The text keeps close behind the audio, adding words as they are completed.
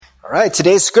All right,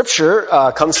 today's scripture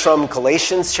comes from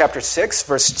Galatians chapter 6,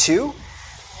 verse 2.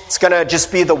 It's going to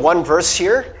just be the one verse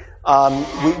here.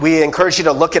 We encourage you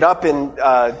to look it up in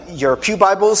your pew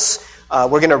Bibles.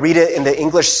 We're going to read it in the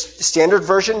English Standard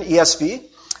Version, ESV,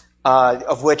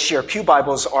 of which your pew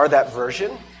Bibles are that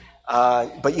version.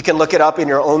 But you can look it up in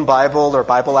your own Bible or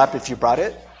Bible app if you brought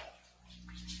it.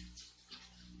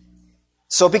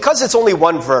 So because it's only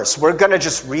one verse, we're going to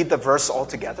just read the verse all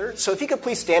together. So if you could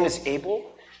please stand as able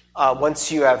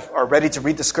once you are ready to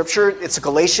read the scripture. It's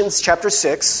Galatians chapter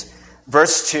 6,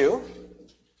 verse 2.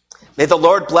 May the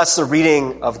Lord bless the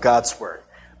reading of God's word.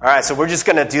 All right, so we're just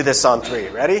going to do this on three.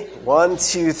 Ready? 1,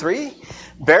 2, 3.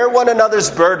 Bear one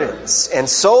another's burdens, and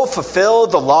so fulfill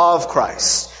the law of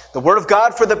Christ. The word of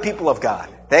God for the people of God.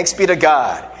 Thanks be to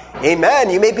God. Amen.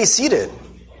 You may be seated.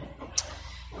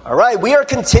 All right, we are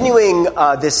continuing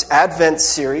this Advent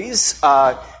series.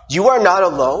 You are not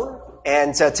alone.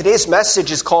 And today's message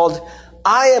is called,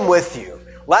 I am with you.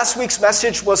 Last week's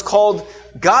message was called,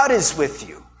 God is with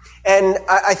you. And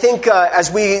I think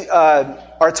as we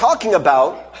are talking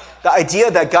about the idea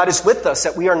that God is with us,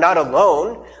 that we are not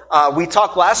alone, we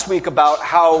talked last week about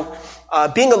how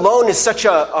being alone is such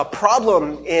a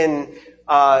problem in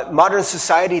modern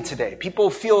society today. People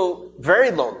feel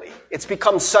very lonely. It's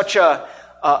become such an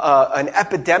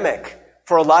epidemic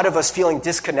for a lot of us feeling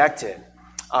disconnected.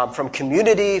 From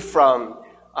community, from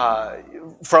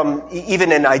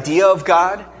even an idea of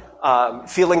God,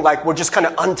 feeling like we're just kind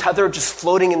of untethered, just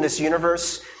floating in this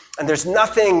universe, and there's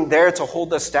nothing there to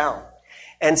hold us down.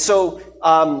 And so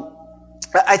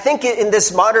I think in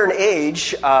this modern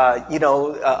age,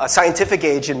 a scientific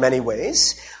age in many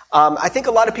ways, I think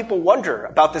a lot of people wonder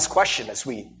about this question as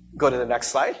we go to the next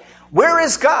slide. Where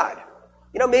is God?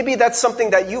 Maybe that's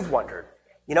something that you've wondered.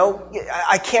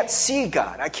 I can't see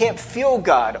God. I can't feel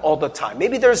God all the time.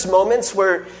 Maybe there's moments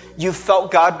where you've felt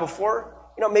God before.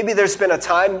 Maybe there's been a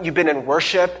time you've been in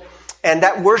worship, and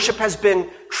that worship has been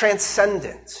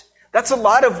transcendent. That's a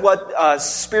lot of what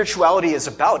spirituality is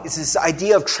about, is this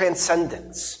idea of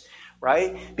transcendence,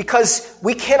 right? Because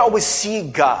we can't always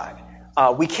see God.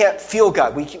 We can't feel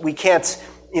God. We can't,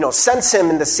 sense Him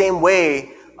in the same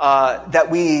way that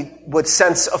we would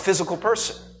sense a physical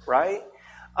person, right?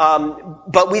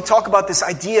 But we talk about this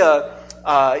idea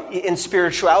in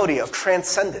spirituality of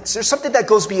transcendence. There's something that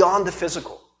goes beyond the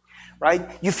physical, right?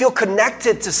 You feel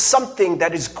connected to something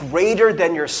that is greater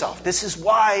than yourself. This is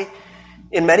why,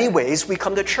 in many ways, we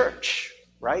come to church,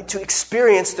 right? To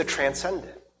experience the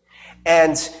transcendent.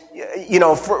 And,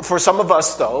 for some of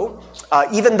us, though,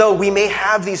 even though we may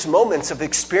have these moments of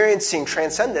experiencing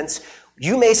transcendence,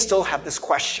 you may still have this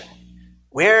question.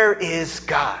 Where is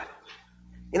God?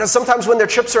 Sometimes when their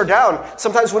chips are down,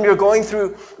 sometimes when you're going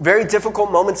through very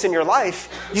difficult moments in your life,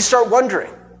 you start wondering,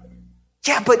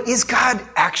 yeah, but is God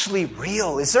actually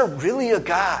real? Is there really a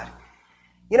God?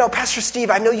 Pastor Steve,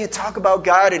 I know you talk about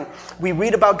God and we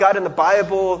read about God in the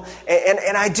Bible,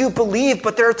 and I do believe,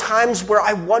 but there are times where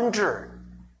I wonder,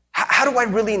 how do I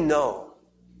really know?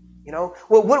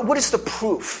 What is the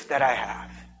proof that I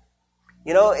have?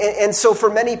 And so for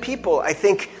many people, I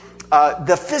think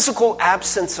the physical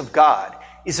absence of God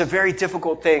is a very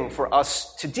difficult thing for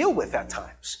us to deal with at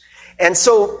times. And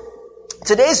so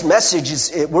today's message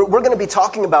is, we're going to be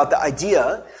talking about the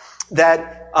idea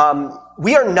that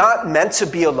we are not meant to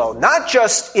be alone, not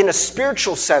just in a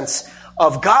spiritual sense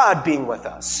of God being with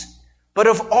us, but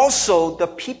of also the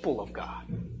people of God.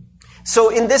 So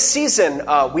in this season,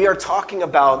 we are talking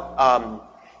about,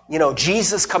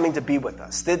 Jesus coming to be with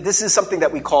us. This is something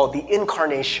that we call the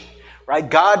incarnation, right?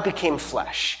 God became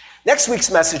flesh. Next week's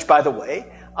message, by the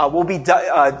way, we'll be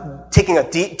taking a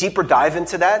deeper dive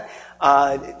into that.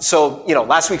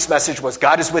 Last week's message was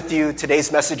God is with you.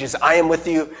 Today's message is I am with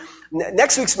you.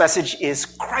 Next week's message is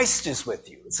Christ is with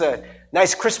you. It's a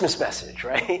nice Christmas message,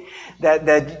 right?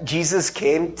 That Jesus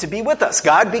came to be with us.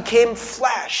 God became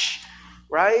flesh,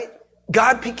 right?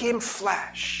 God became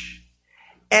flesh.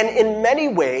 And in many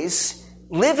ways,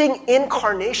 living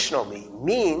incarnationally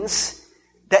means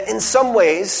that in some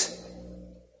ways,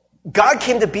 God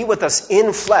came to be with us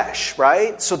in flesh,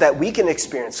 right? So that we can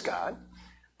experience God.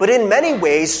 But in many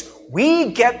ways,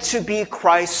 we get to be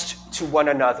Christ to one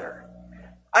another.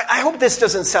 I hope this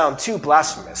doesn't sound too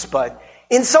blasphemous, but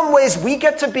in some ways, we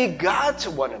get to be God to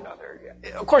one another.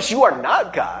 Of course, you are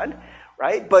not God,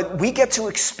 right? But we get to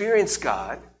experience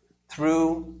God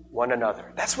through one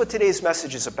another. That's what today's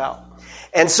message is about.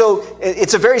 And so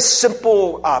it's a very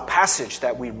simple passage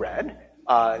that we read.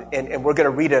 And we're going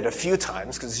to read it a few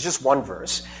times because it's just one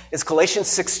verse. It's Galatians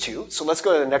 6:2. So let's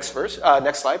go to the next verse.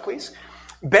 Next slide, please.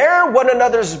 Bear one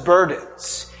another's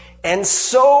burdens, and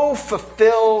so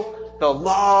fulfill the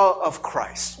law of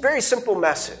Christ. Very simple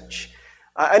message.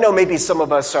 I know maybe some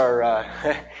of us are,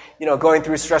 going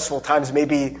through stressful times.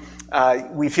 Maybe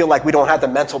we feel like we don't have the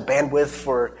mental bandwidth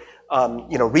for,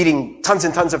 reading tons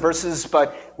and tons of verses.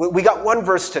 But we got one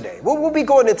verse today. We'll be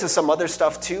going into some other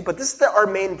stuff too, but this is our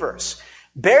main verse.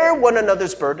 Bear one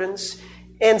another's burdens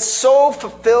and so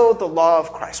fulfill the law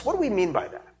of Christ. What do we mean by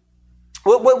that?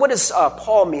 What does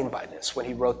Paul mean by this when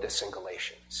he wrote this in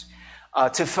Galatians?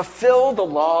 To fulfill the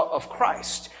law of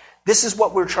Christ. This is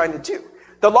what we're trying to do.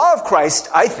 The law of Christ,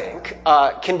 I think,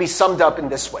 can be summed up in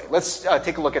this way. Let's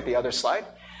take a look at the other slide.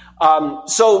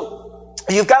 So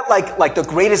you've got like the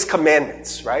greatest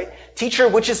commandments, right? Teacher,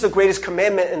 which is the greatest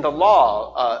commandment in the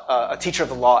law? A teacher of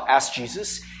the law asked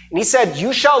Jesus. And he said,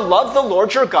 you shall love the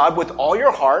Lord your God with all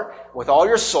your heart, with all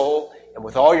your soul, and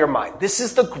with all your mind. This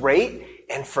is the great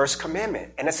and first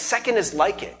commandment. And a second is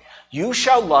like it. You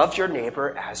shall love your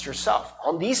neighbor as yourself.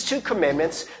 On these two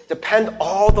commandments depend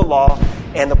all the law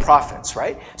and the prophets,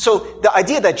 right? So the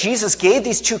idea that Jesus gave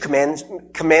these two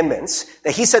commandments,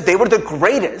 that he said they were the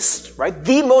greatest, right?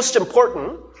 The most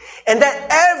important, and that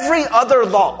every other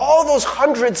law, all those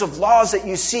hundreds of laws that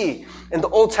you see in the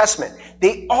Old Testament,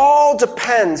 they all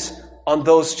depend on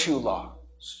those two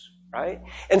laws, right?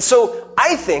 And so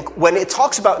I think when it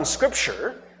talks about in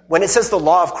Scripture, when it says the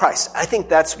law of Christ, I think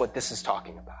that's what this is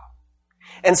talking about.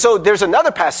 And so there's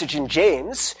another passage in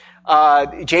James.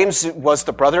 James was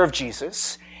the brother of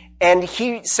Jesus. And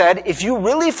he said, if you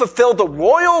really fulfill the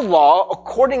royal law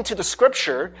according to the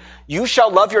Scripture, you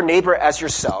shall love your neighbor as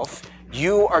yourself.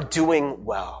 You are doing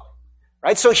well.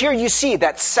 Right? So here you see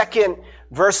that second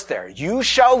verse there. You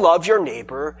shall love your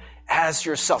neighbor as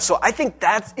yourself. So I think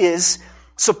that is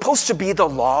supposed to be the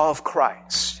law of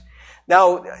Christ.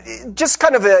 Now, just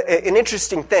kind of an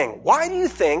interesting thing. Why do you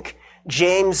think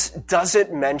James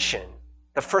doesn't mention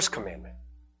the first commandment?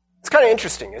 It's kind of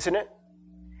interesting, isn't it?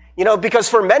 Because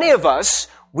for many of us,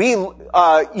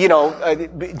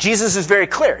 Jesus is very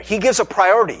clear. He gives a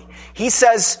priority. He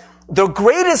says, the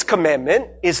greatest commandment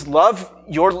is love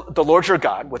the Lord your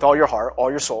God with all your heart, all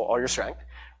your soul, all your strength,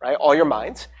 right? All your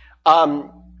mind.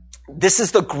 This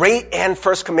is the great and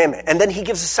first commandment. And then he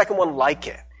gives a second one like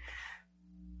it.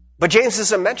 But James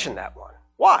doesn't mention that one.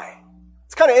 Why?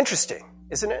 It's kind of interesting,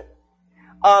 isn't it?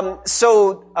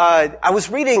 I was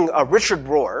reading, Richard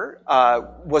Rohr,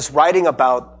 was writing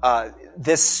about,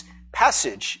 this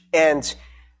passage. And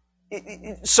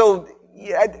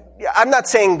I'm not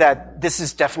saying that this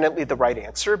is definitely the right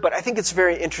answer, but I think it's a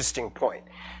very interesting point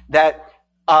that,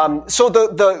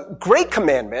 the great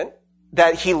commandment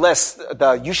that he lists,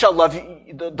 you shall love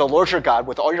the Lord your God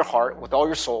with all your heart, with all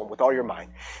your soul, and with all your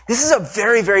mind. This is a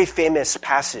very, very famous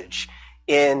passage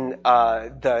in,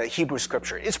 the Hebrew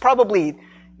Scripture. It's probably,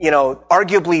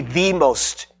 arguably the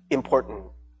most important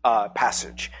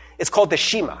passage. It's called the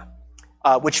Shema,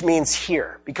 which means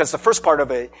hear, because the first part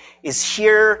of it is,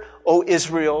 hear, O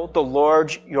Israel, the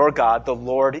Lord your God, the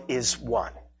Lord is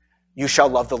one. You shall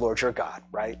love the Lord your God,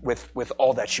 right, with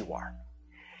all that you are.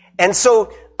 And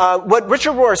so what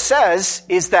Richard Rohr says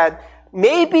is that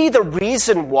maybe the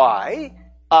reason why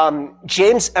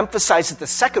James emphasizes the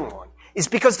second one is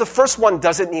because the first one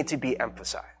doesn't need to be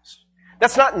emphasized.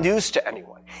 That's not news to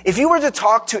anyone. If you were to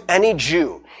talk to any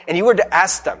Jew and you were to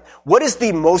ask them, what is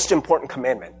the most important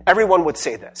commandment? Everyone would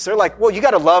say this. They're like, well, you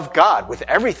got to love God with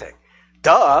everything.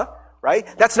 Duh, right?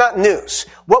 That's not news.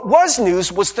 What was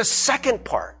news was the second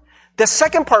part. The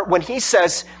second part, when he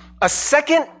says, a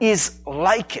second is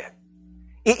like it.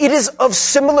 It is of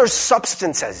similar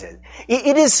substance as it.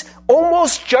 It is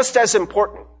almost just as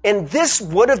important. And this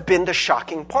would have been the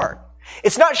shocking part.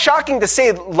 It's not shocking to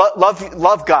say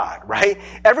love God, right?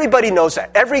 Everybody knows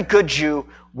that. Every good Jew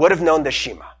would have known the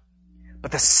Shema.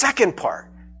 But the second part,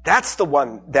 that's the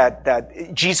one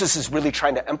that Jesus is really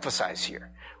trying to emphasize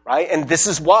here, right? And this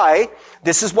is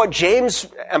what James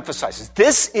emphasizes.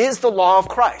 This is the law of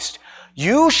Christ.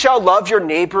 You shall love your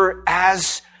neighbor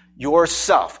as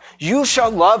yourself. You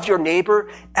shall love your neighbor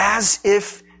as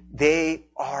if they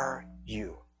are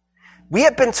you. We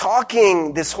have been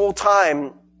talking this whole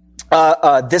time,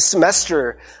 this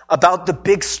semester, about the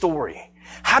big story.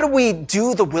 How do we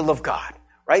do the will of God,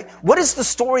 right? What is the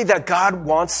story that God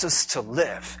wants us to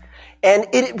live? And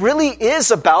it really is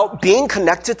about being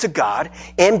connected to God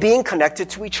and being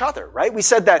connected to each other, right? We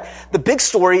said that the big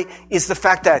story is the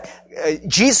fact that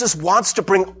Jesus wants to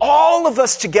bring all of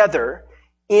us together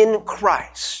in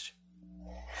Christ.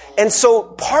 And so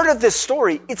part of this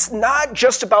story, it's not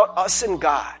just about us and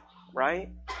God, right?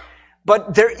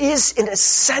 But there is an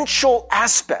essential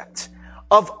aspect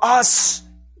of us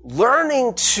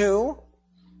learning to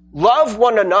love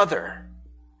one another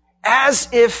as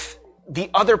if the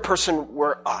other person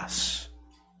were us.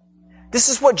 This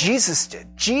is what Jesus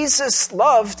did. Jesus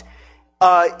loved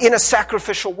in a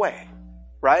sacrificial way,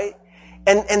 right?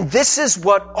 And this is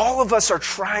what all of us are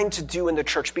trying to do in the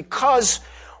church because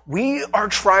we are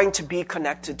trying to be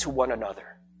connected to one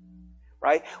another,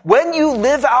 right? When you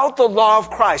live out the law of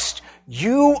Christ,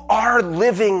 you are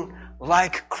living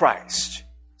like Christ.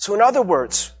 So in other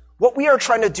words, what we are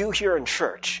trying to do here in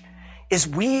church is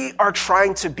we are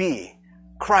trying to be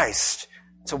Christ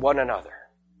to one another.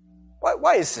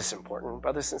 Why is this important,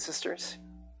 brothers and sisters?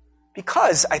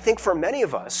 Because I think for many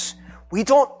of us, we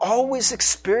don't always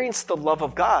experience the love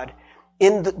of God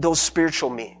in those spiritual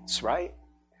means, right?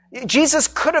 Jesus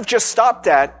could have just stopped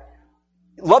at,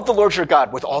 love the Lord your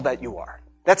God with all that you are.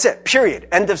 That's it, period,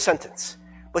 end of sentence.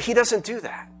 But he doesn't do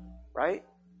that, right?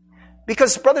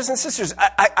 Because, brothers and sisters,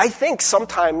 I think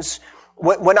sometimes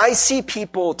when I see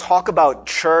people talk about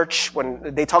church,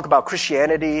 when they talk about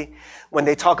Christianity, when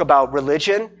they talk about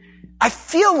religion, I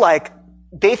feel like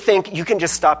they think you can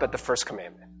just stop at the first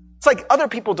commandment. It's like other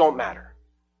people don't matter,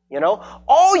 you know?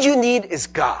 All you need is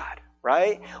God,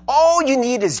 right? All you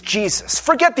need is Jesus.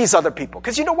 Forget these other people,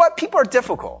 because you know what? People are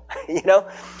difficult, you know?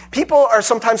 People are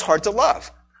sometimes hard to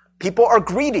love. People are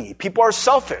greedy. People are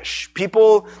selfish.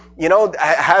 People, you know,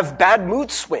 have bad mood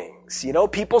swings. You know,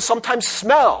 people sometimes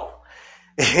smell.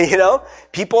 You know,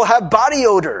 people have body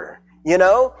odor, you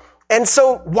know. And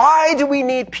so why do we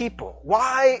need people?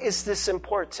 Why is this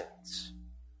important?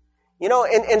 You know,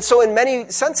 and so in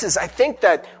many senses, I think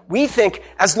that we think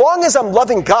as long as I'm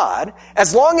loving God,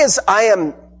 as long as I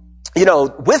am, you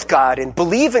know, with God and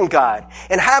believe in God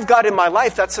and have God in my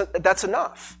life, that's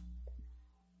enough.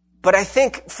 But I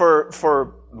think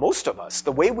for most of us,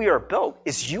 the way we are built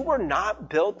is you were not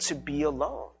built to be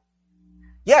alone.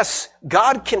 Yes,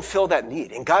 God can fill that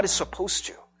need, and God is supposed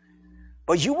to.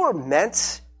 But you were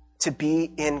meant to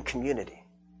be in community.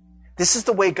 This is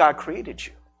the way God created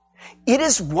you. It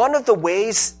is one of the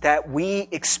ways that we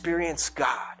experience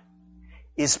God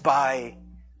is by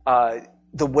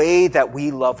the way that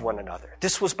we love one another.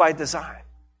 This was by design.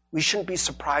 We shouldn't be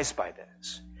surprised by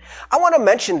this. I want to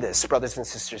mention this, brothers and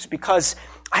sisters, because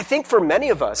I think for many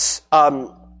of us,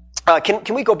 can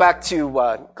we go back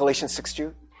to Galatians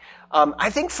 6:2? I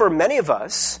think for many of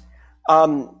us,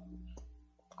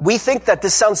 we think that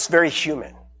this sounds very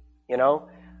human, you know?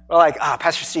 We're like,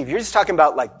 Pastor Steve, you're just talking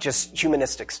about like just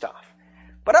humanistic stuff.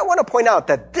 But I want to point out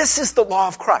that this is the law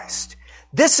of Christ.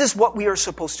 This is what we are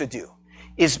supposed to do,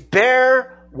 is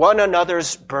bear one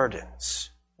another's burdens.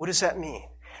 What does that mean?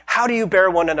 How do you bear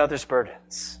one another's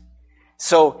burdens?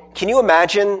 So can you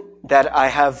imagine that I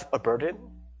have a burden,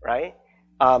 right?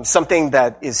 Something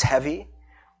that is heavy.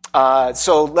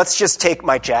 So let's just take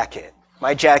my jacket.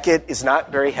 My jacket is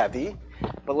not very heavy,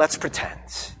 but let's pretend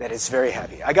that it's very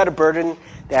heavy. I got a burden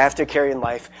that I have to carry in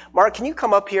life. Mark, can you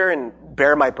come up here and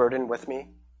bear my burden with me?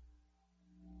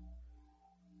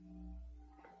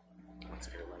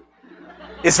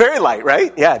 It's very light,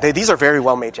 right? Yeah, these are very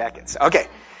well-made jackets. Okay,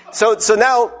 so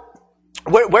now,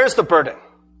 where's the burden?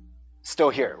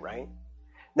 Still here, right?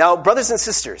 Now, brothers and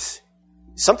sisters,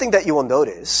 something that you will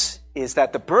notice is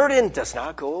that the burden does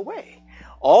not go away.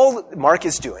 All Mark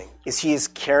is doing is he is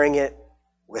carrying it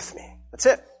with me. That's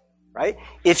it, right?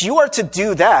 If you are to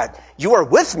do that, you are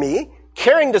with me,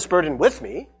 carrying this burden with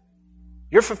me,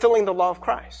 you're fulfilling the law of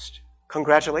Christ.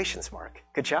 Congratulations, Mark.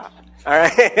 Good job. All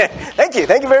right. Thank you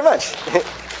very much.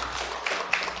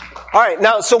 All right.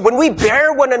 Now, so when we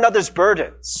bear one another's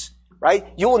burdens, right,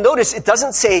 you will notice it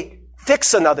doesn't say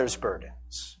fix another's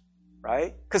burdens,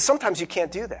 right? Because sometimes you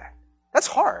can't do that. That's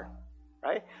hard,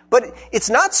 right? But it's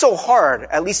not so hard,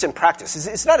 at least in practice.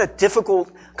 It's not a difficult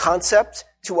concept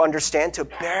to understand, to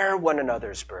bear one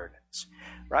another's burdens,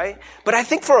 right? But I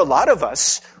think for a lot of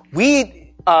us,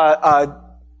 we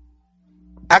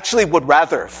actually would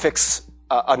rather fix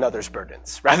another's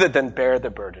burdens rather than bear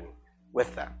the burden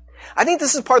with them. I think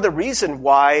this is part of the reason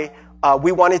why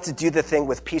we wanted to do the thing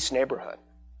with Peace Neighborhood.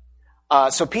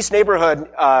 So Peace Neighborhood,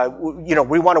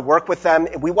 we want to work with them.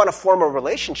 We want to form a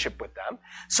relationship with them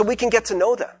so we can get to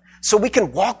know them, so we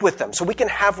can walk with them, so we can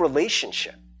have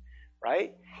relationship,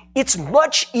 right? It's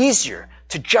much easier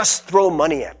to just throw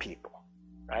money at people,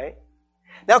 right?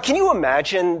 Now, can you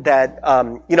imagine that,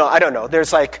 I don't know,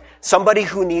 there's like somebody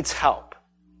who needs help,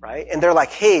 right? And they're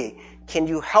like, hey, can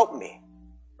you help me,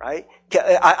 right?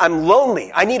 I'm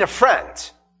lonely. I need a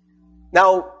friend.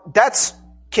 Now,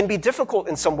 can be difficult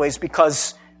in some ways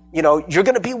because, you're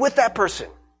going to be with that person.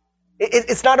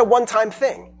 It's not a one-time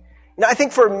thing. I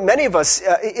think for many of us,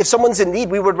 if someone's in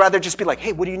need, we would rather just be like,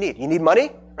 hey, what do you need? You need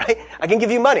money? Right? I can give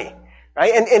you money.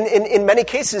 Right? And in many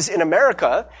cases in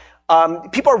America,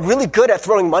 people are really good at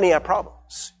throwing money at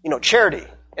problems, charity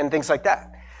and things like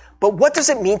that. But what does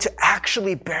it mean to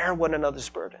actually bear one another's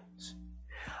burdens?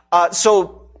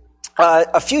 So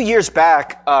a few years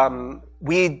back,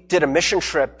 we did a mission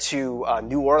trip to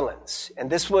New Orleans. And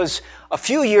this was a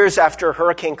few years after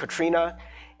Hurricane Katrina.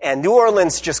 And New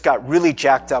Orleans just got really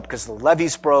jacked up because the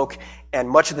levees broke and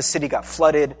much of the city got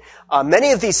flooded.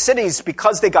 Many of these cities,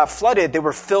 because they got flooded, they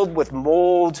were filled with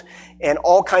mold and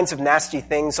all kinds of nasty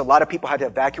things. A lot of people had to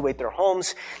evacuate their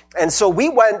homes. And so we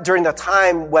went during the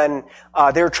time when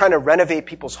they were trying to renovate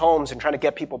people's homes and trying to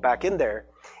get people back in there.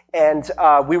 And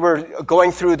we were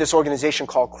going through this organization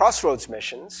called Crossroads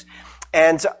Missions.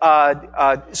 And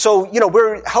so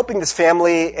we're helping this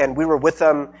family, and we were with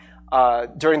them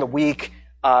during the week,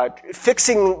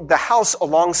 fixing the house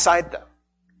alongside them.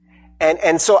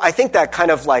 And so I think that kind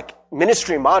of like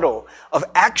ministry model of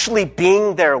actually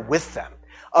being there with them,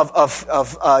 of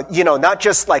not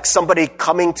just like somebody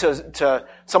coming to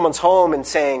someone's home and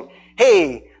saying,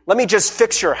 hey, let me just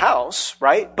fix your house,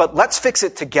 right? But let's fix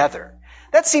it together.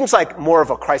 That seems like more of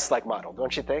a Christ-like model,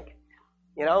 don't you think?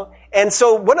 And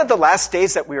so one of the last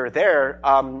days that we were there,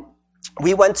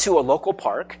 we went to a local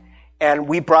park, and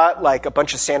we brought like a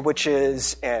bunch of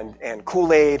sandwiches and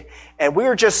Kool-Aid, and we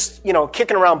were just,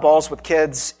 kicking around balls with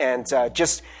kids and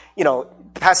just,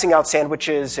 passing out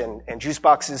sandwiches and juice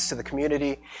boxes to the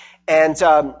community. And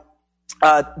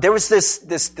there was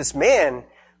this man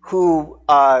who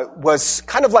was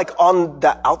kind of like on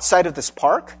the outside of this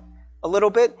park a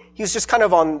little bit. He was just kind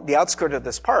of on the outskirts of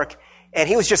this park, and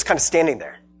he was just kind of standing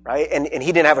there, right? And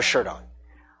he didn't have a shirt on.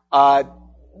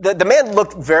 The man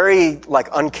looked very like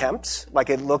unkempt, like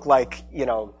it looked like,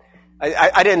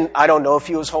 I don't know if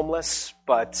he was homeless,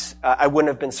 but I wouldn't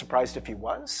have been surprised if he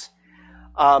was.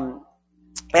 And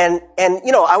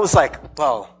I was like,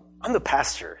 well, I'm the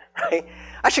pastor, right?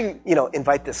 I should,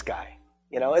 invite this guy,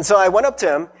 And so I went up to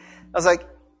him. I was like,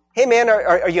 hey man,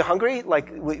 are you hungry?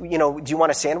 Like, do you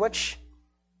want a sandwich?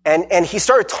 And he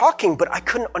started talking, but I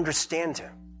couldn't understand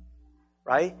him,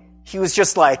 right? He was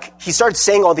just like, he started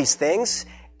saying all these things,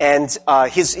 and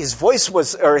his voice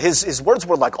was, or his words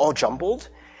were like all jumbled.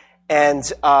 And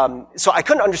so I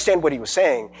couldn't understand what he was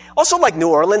saying. Also, like New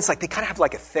Orleans, like they kind of have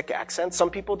like a thick accent, some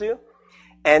people do.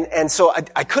 And so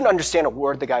I couldn't understand a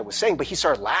word the guy was saying, but he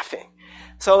started laughing.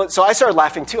 So I started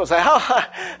laughing too. I was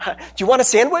like, do you want a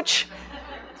sandwich?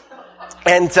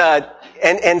 And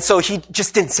so he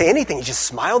just didn't say anything. He just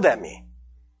smiled at me.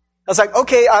 I was like,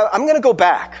 okay, I'm going to go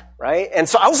back, right? And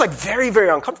so I was like very, very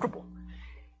uncomfortable.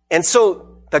 And so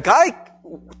the guy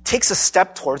takes a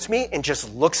step towards me and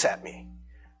just looks at me,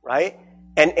 right?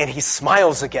 And he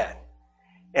smiles again.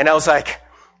 And I was like,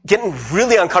 getting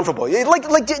really uncomfortable.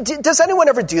 Like, does anyone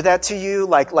ever do that to you?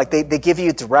 Like they give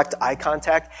you direct eye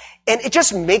contact, and it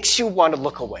just makes you want to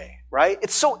look away, right?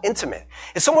 It's so intimate.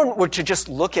 If someone were to just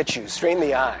look at you straight in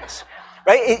the eyes,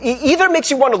 right? It either makes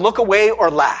you want to look away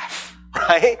or laugh,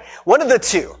 right? One of the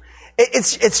two.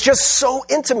 It's just so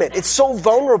intimate. It's so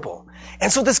vulnerable.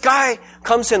 And so this guy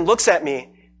comes and looks at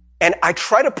me, and I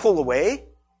try to pull away,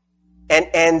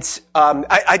 and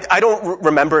I don't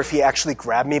remember if he actually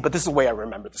grabbed me, but this is the way I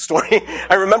remember the story.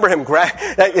 I remember him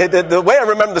the way I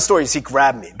remember the story is he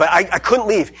grabbed me, but I couldn't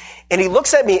leave. And he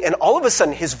looks at me, and all of a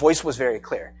sudden his voice was very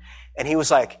clear. And he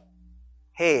was like,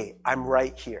 hey, I'm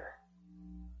right here.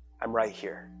 I'm right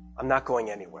here. I'm not going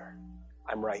anywhere.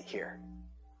 I'm right here.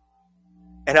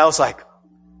 And I was like,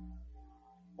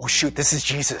 oh shoot, this is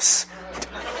Jesus.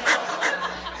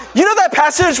 You know that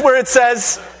passage where it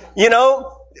says,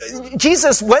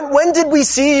 Jesus, when did we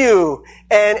see you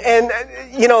and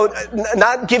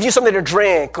not give you something to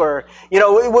drink, or,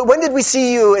 when did we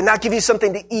see you and not give you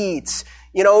something to eat?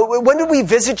 When did we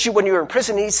visit you when you were in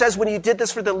prison? And he says, when you did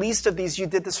this for the least of these, you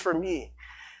did this for me.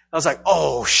 I was like,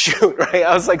 oh shoot, right?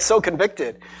 I was like so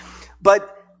convicted.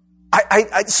 But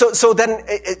so then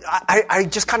I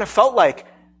just kind of felt like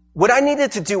what I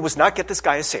needed to do was not get this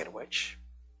guy a sandwich.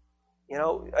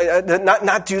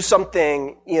 Not do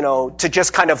something, to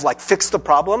just kind of like fix the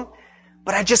problem,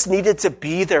 but I just needed to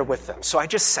be there with them. So I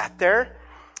just sat there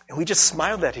and we just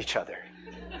smiled at each other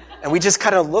and we just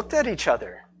kind of looked at each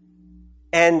other,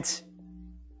 and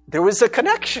there was a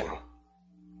connection.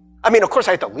 I mean, of course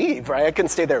I had to leave, right? I couldn't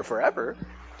stay there forever,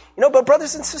 but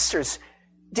brothers and sisters,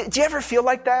 do you ever feel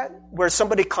like that, where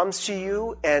somebody comes to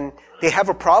you and they have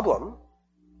a problem,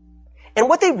 and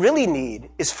what they really need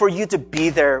is for you to be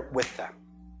there with them?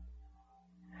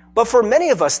 But for many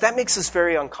of us, that makes us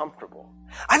very uncomfortable.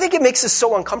 I think it makes us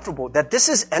so uncomfortable that this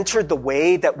has entered the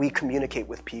way that we communicate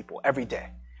with people every day.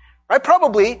 Right?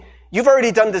 Probably, you've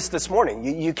already done this morning.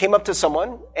 You came up to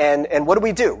someone, and what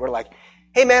do? We're like,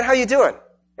 hey man, how you doing?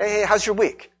 Hey, how's your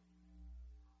week?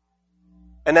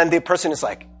 And then the person is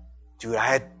like, dude, I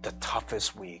had the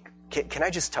toughest week. Can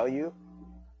I just tell you?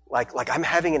 Like I'm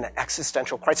having an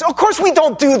existential crisis. Of course we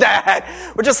don't do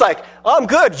that. We're just like, oh, I'm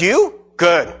good. You?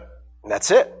 Good. And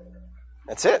that's it.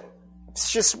 That's it.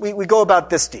 It's just, we go about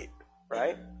this deep,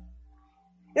 right?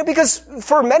 Because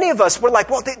for many of us, we're like,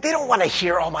 well, they don't want to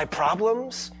hear all my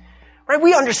problems, right?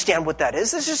 We understand what that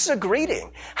is. It's just a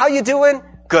greeting. How you doing?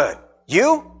 Good.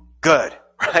 You? Good,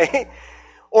 right?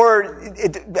 Or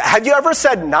have you ever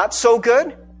said not so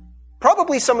good?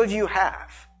 Probably some of you have.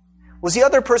 Was the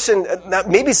other person,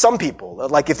 maybe some people,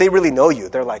 like if they really know you,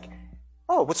 they're like,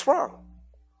 oh, what's wrong?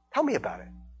 Tell me about it,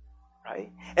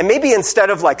 right? And maybe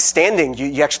instead of like standing,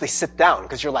 you actually sit down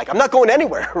because you're like, I'm not going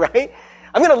anywhere, right?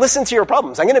 I'm going to listen to your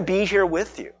problems. I'm going to be here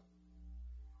with you.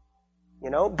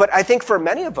 But I think for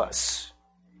many of us,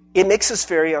 it makes us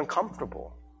very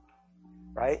uncomfortable,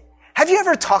 right? Have you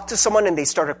ever talked to someone and they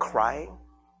started crying?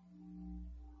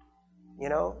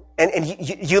 And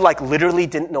you like literally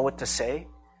didn't know what to say?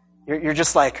 You're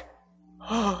just like,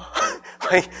 oh,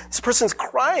 like, this person's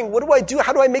crying. What do I do?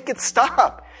 How do I make it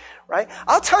stop? Right?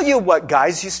 I'll tell you what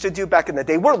guys used to do back in the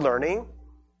day. We're learning.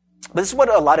 But this is what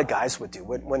a lot of guys would do.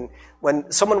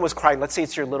 When someone was crying, let's say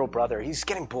it's your little brother, he's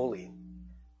getting bullied,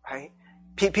 right?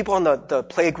 People on the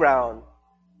playground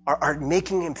are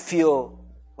making him feel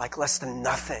like less than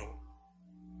nothing.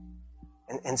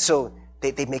 And so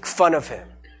they make fun of him.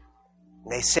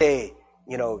 And they say,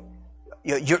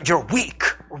 you're weak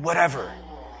or whatever.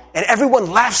 And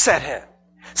everyone laughs at him.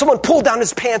 Someone pulled down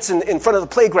his pants in front of the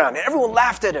playground and everyone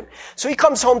laughed at him. So he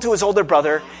comes home to his older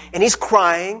brother and he's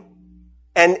crying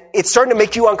and it's starting to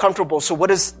make you uncomfortable. So what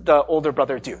does the older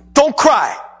brother do? Don't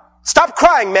cry. Stop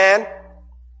crying, man.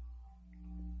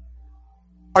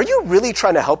 Are you really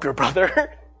trying to help your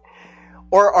brother?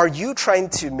 Or are you trying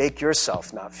to make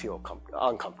yourself not feel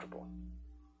uncomfortable?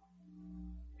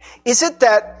 Is it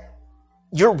that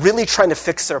you're really trying to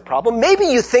fix their problem? Maybe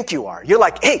you think you are. You're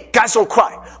like, hey, guys don't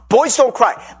cry. Boys don't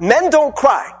cry. Men don't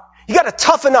cry. You got to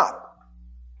toughen up.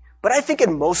 But I think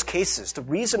in most cases, the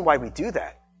reason why we do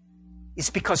that is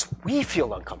because we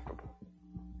feel uncomfortable.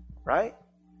 Right?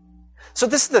 So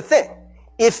this is the thing.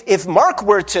 If Mark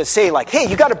were to say like, hey,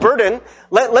 you got a burden,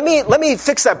 let me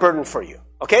fix that burden for you.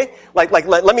 Okay? Like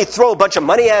let me throw a bunch of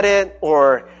money at it,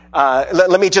 or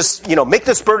let me just, make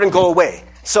this burden go away.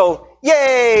 So,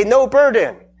 yay, no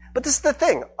burden. But this is the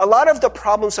thing. A lot of the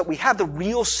problems that we have, the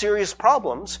real serious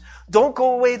problems, don't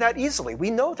go away that easily.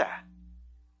 We know that.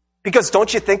 Because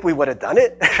don't you think we would have done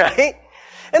it, right?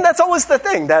 And that's always the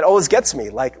thing that always gets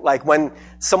me. Like when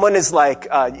someone is like,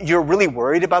 you're really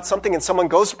worried about something and someone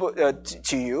goes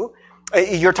to you,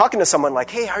 you're talking to someone like,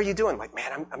 hey, how are you doing? Like,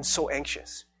 man, I'm so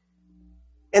anxious.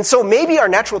 And so maybe our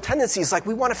natural tendency is like,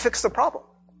 we want to fix the problem.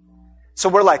 So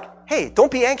we're like, hey,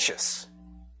 don't be anxious.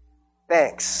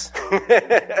 Thanks.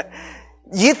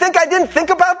 You think I didn't think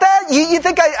about that? You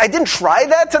think I didn't try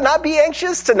that, to not be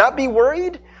anxious, to not be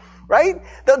worried? Right?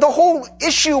 The whole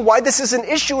issue, why this is an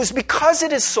issue, is because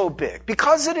it is so big,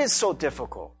 because it is so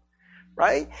difficult.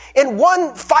 Right? In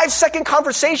one 5-second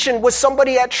conversation with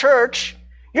somebody at church,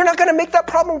 you're not going to make that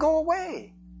problem go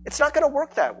away. It's not going to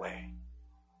work that way.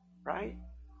 Right?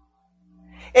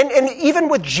 And even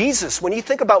with Jesus, when you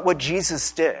think about what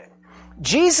Jesus did,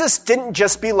 Jesus didn't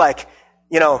just be like,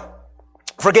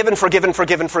 forgiven.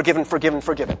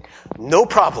 No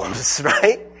problems,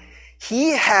 right?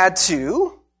 He had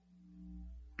to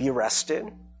be arrested,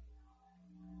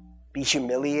 be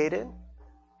humiliated,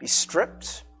 be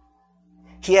stripped.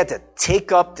 He had to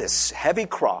take up this heavy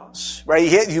cross,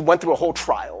 right? He went through a whole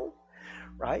trial,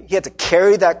 right? He had to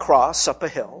carry that cross up a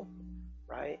hill,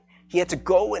 right? He had to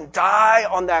go and die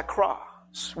on that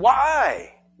cross.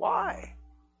 Why? Why?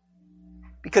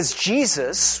 Because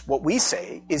Jesus, what we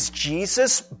say, is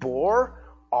Jesus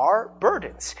bore our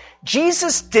burdens.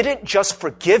 Jesus didn't just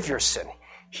forgive your sin.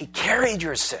 He carried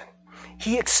your sin.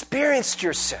 He experienced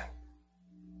your sin.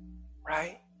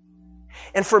 Right?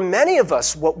 And for many of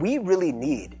us, what we really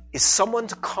need is someone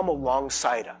to come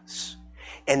alongside us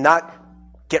and not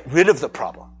get rid of the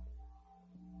problem,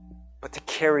 but to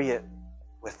carry it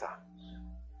with us.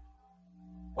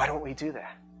 Why don't we do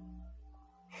that?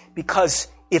 Because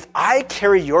if I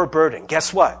carry your burden,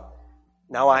 guess what?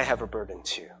 Now I have a burden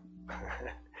too.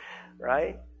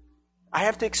 Right? I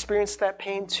have to experience that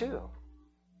pain too.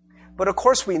 But of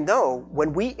course we know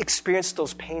when we experience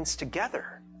those pains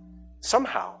together,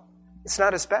 somehow it's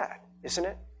not as bad, isn't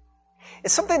it?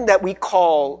 It's something that we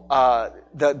call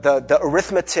the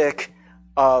arithmetic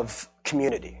of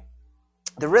community.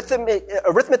 The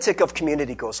arithmetic of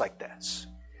community goes like this.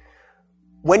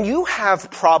 When you have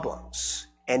problems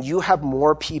and you have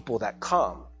more people that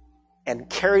come and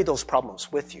carry those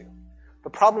problems with you, the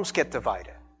problems get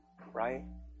divided, right?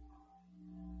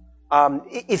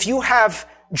 If you have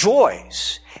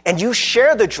joys and you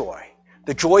share the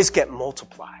joys get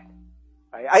multiplied.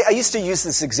 Right? I used to use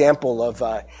this example of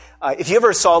if you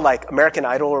ever saw like American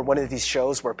Idol or one of these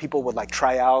shows where people would like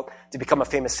try out to become a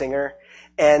famous singer,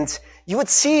 and you would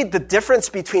see the difference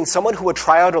between someone who would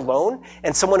try out alone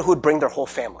and someone who would bring their whole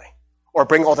family, or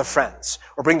bring all their friends,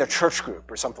 or bring their church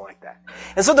group, or something like that.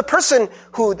 And so the person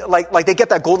who, like they get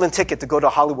that golden ticket to go to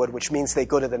Hollywood, which means they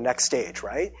go to the next stage,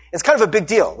 right? It's kind of a big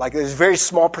deal. Like there's a very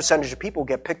small percentage of people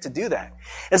get picked to do that.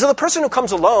 And so the person who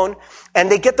comes alone,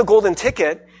 and they get the golden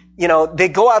ticket, they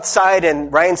go outside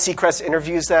and Ryan Seacrest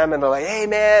interviews them, and they're like, hey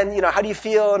man, how do you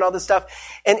feel, and all this stuff.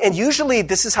 And usually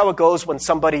this is how it goes when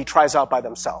somebody tries out by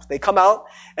themselves. They come out,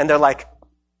 and they're like,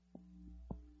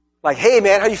 hey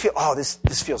man, how do you feel? Oh,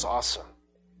 this feels awesome.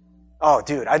 Oh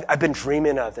dude, I've been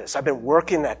dreaming of this. I've been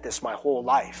working at this my whole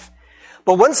life.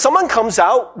 But when someone comes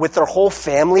out with their whole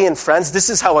family and friends, this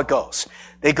is how it goes.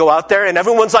 They go out there and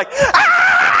everyone's like, ah!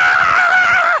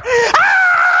 Ah!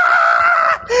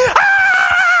 Ah!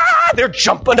 They're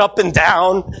jumping up and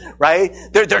down, right?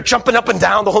 They're jumping up and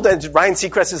down the whole time. Ryan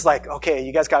Seacrest is like, okay,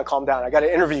 you guys gotta calm down. I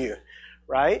gotta interview you,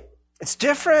 right? It's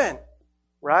different,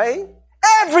 right?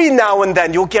 Every now and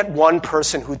then you'll get one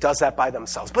person who does that by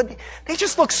themselves, but they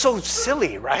just look so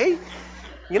silly, right?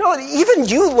 Even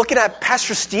you looking at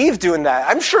Pastor Steve doing that,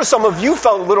 I'm sure some of you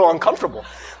felt a little uncomfortable.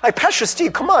 Like, Pastor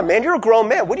Steve, come on, man, you're a grown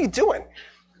man. What are you doing?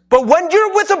 But when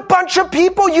you're with a bunch of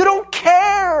people, you don't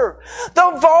care.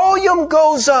 The volume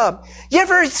goes up. You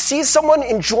ever see someone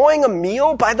enjoying a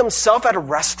meal by themselves at a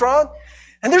restaurant?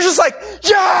 And they're just like,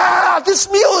 yeah,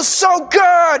 this meal is so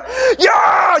good.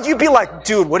 Yeah. You'd be like,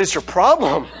 dude, what is your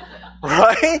problem?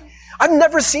 Right? I've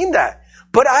never seen that.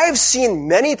 But I've seen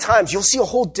many times, you'll see a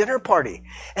whole dinner party,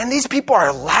 and these people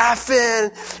are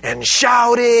laughing and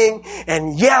shouting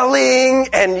and yelling,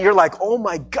 and you're like, oh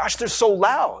my gosh, they're so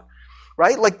loud.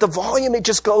 Right? Like the volume, it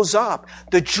just goes up.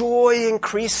 The joy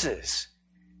increases.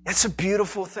 It's a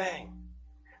beautiful thing.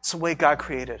 It's the way God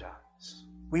created us.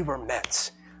 We were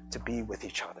meant to be with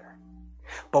each other.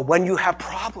 But when you have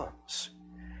problems,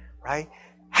 right?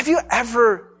 Have you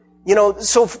ever,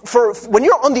 so for when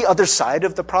you're on the other side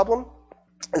of the problem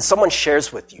and someone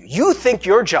shares with you, you think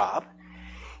your job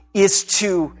is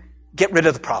to get rid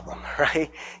of the problem,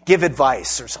 right? Give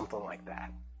advice or something like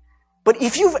that. But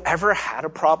if you've ever had a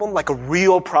problem, like a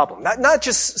real problem, not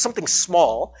just something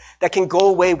small that can go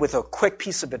away with a quick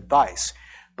piece of advice,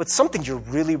 but something you're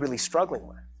really, really struggling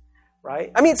with,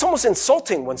 right? I mean, it's almost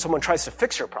insulting when someone tries to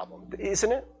fix your problem,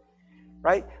 isn't it?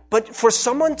 Right? But for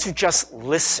someone to just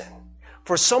listen,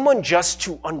 for someone just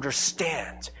to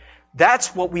understand,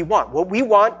 that's what we want. What we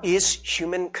want is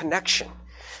human connection.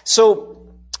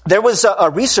 So there was a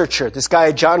researcher, this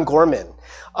guy, John Gorman,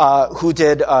 John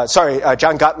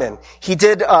Gottman. He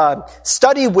did a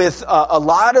study with a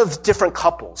lot of different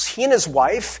couples. He and his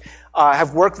wife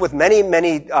have worked with many,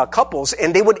 many couples,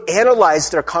 and they would analyze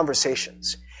their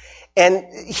conversations. And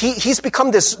he's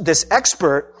become this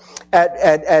expert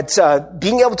at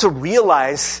being able to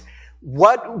realize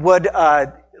what would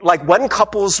like when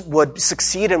couples would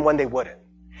succeed and when they wouldn't.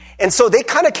 And so they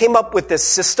kind of came up with this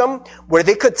system where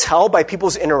they could tell by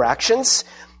people's interactions.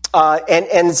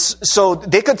 And so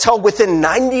they could tell within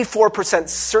 94%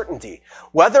 certainty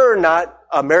whether or not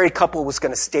a married couple was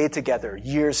going to stay together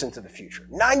years into the future.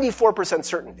 94%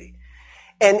 certainty.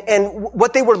 And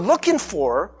what they were looking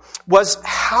for was,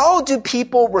 how do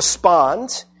people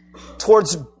respond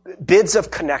towards bids of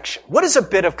connection? What is a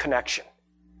bid of connection?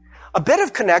 A bid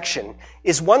of connection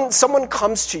is when someone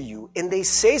comes to you and they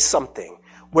say something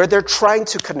where they're trying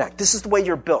to connect. This is the way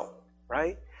you're built,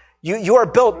 right? You are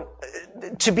built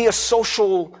to be a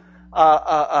social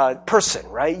person,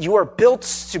 right? You are built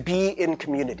to be in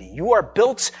community. You are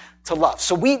built to love.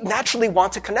 So we naturally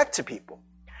want to connect to people,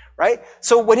 right?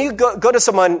 So when you go to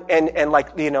someone and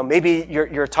like, maybe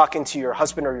you're talking to your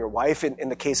husband or your wife in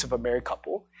the case of a married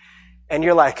couple, and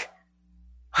you're like,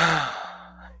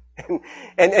 and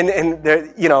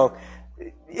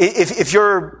if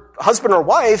your husband or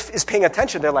wife is paying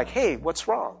attention, they're like, hey, what's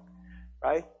wrong,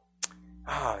 right?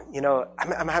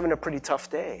 I'm having a pretty tough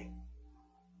day.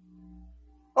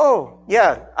 Oh,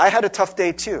 yeah, I had a tough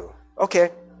day too.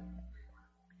 Okay.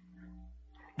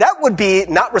 That would be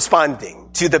not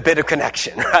responding to the bit of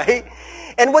connection, right?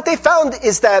 And what they found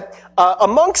is that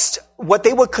amongst what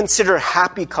they would consider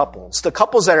happy couples, the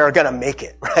couples that are going to make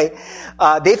it, right?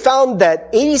 They found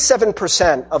that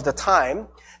 87% of the time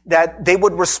that they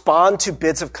would respond to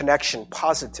bids of connection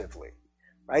positively.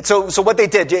 Right? So what they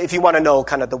did, if you want to know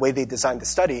kind of the way they designed the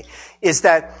study, is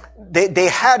that they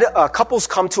had couples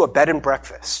come to a bed and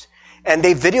breakfast, and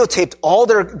they videotaped all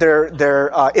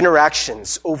their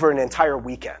interactions over an entire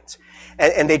weekend.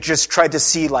 And they just tried to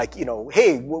see, like,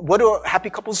 hey, what do happy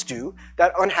couples do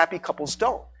that unhappy couples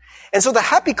don't? And so the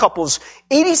happy couples,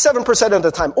 87% of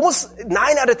the time, almost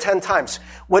 9 out of 10 times,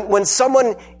 when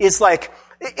someone is like,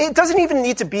 it doesn't even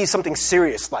need to be something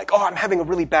serious, like, oh, I'm having a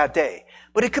really bad day.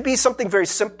 But it could be something very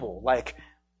simple, like,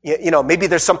 maybe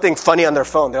there's something funny on their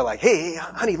phone. They're like, hey,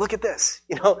 honey, look at this.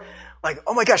 Like,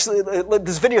 oh my gosh,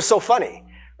 this video is so funny,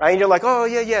 right? And you're like, oh,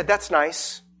 yeah, that's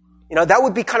nice. That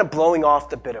would be kind of blowing off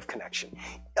the bit of connection.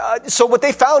 So what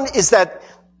they found is that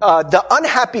the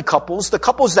unhappy couples, the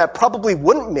couples that probably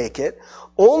wouldn't make it,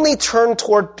 only turn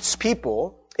towards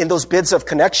people in those bids of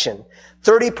connection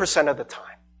 30% of the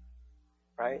time,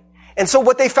 right? And so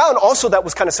what they found also that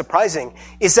was kind of surprising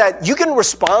is that you can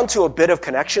respond to a bit of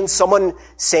connection, someone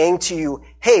saying to you,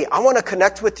 hey, I want to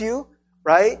connect with you,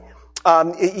 right?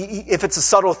 If it's a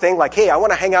subtle thing like, hey, I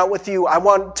want to hang out with you, I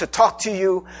want to talk to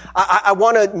you, I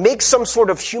want to make some sort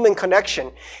of human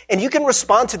connection. And you can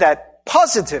respond to that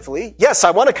positively. Yes,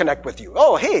 I want to connect with you.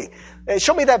 Oh, hey,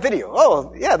 show me that video.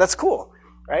 Oh, yeah, that's cool,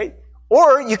 right?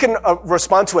 Or you can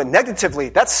respond to it negatively.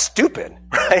 That's stupid,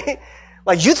 right?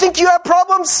 Like, you think you have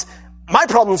problems? My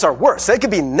problems are worse. They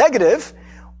could be negative,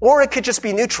 or it could just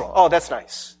be neutral. Oh, that's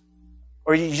nice.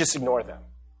 Or you just ignore them.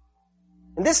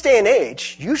 In this day and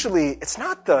age, usually it's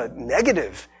not the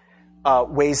negative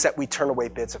ways that we turn away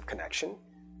bids of connection.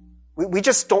 We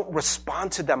just don't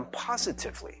respond to them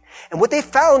positively. And what they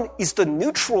found is the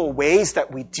neutral ways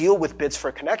that we deal with bids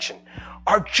for connection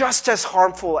are just as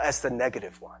harmful as the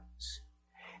negative ones.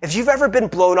 If you've ever been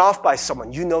blown off by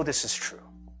someone, you know this is true,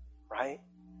 right?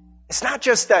 It's not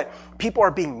just that people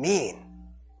are being mean,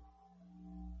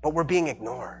 but we're being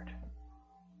ignored,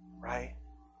 right?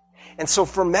 And so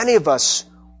for many of us,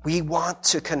 we want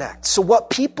to connect. So what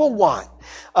people want,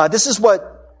 this is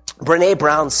what Brené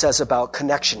Brown says about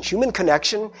connection. Human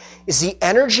connection is the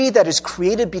energy that is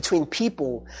created between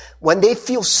people when they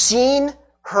feel seen,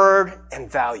 heard, and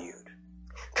valued.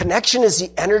 Connection is the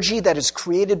energy that is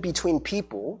created between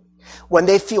people when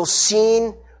they feel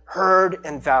seen, heard,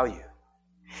 and valued.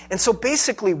 And so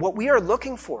basically what we are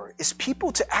looking for is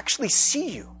people to actually see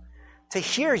you, to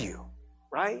hear you,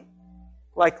 right?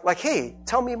 Like, hey,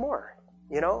 tell me more,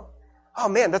 Oh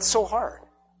man, that's so hard.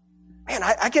 Man,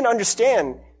 I can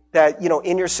understand that,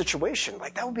 in your situation,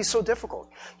 like that would be so difficult.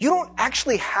 You don't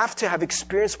actually have to have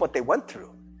experienced what they went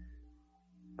through,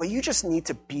 but you just need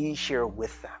to be here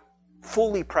with them,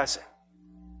 fully present.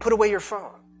 Put away your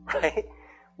phone, right?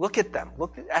 Look at them.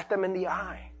 Look at them in the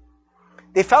eye.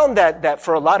 They found that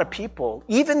for a lot of people,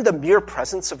 even the mere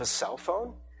presence of a cell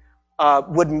phone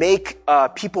would make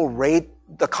people rate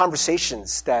the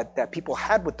conversations that people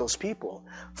had with those people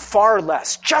far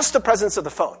less. Just the presence of the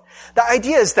phone. The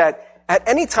idea is that at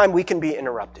any time we can be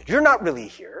interrupted. You're not really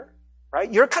here,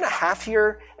 right? You're kind of half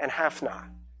here and half not.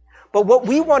 But what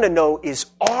we want to know is,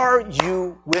 are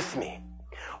you with me?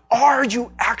 Are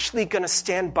you actually going to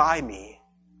stand by me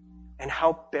and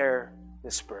help bear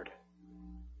this burden?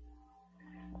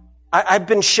 I've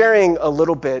been sharing a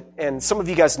little bit, and some of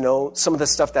you guys know some of the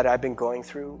stuff that I've been going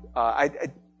through.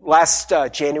 Last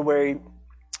January,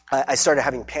 I started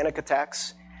having panic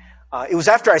attacks. It was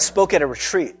after I spoke at a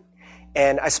retreat.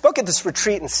 And I spoke at this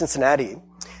retreat in Cincinnati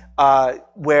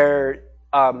where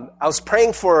I was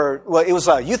praying for, it was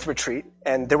a youth retreat,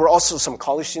 and there were also some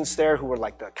college students there who were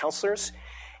like the counselors.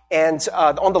 And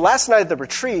on the last night of the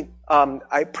retreat,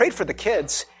 I prayed for the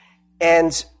kids,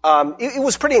 and it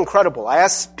was pretty incredible. I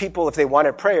asked people if they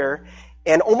wanted prayer,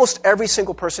 and almost every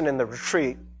single person in the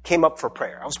retreat came up for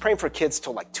prayer. I was praying for kids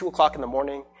till like 2 o'clock in the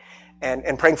morning,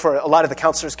 and praying for a lot of the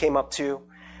counselors came up too.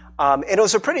 And it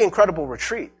was a pretty incredible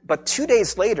retreat. But 2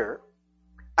 days later,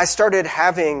 I started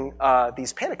having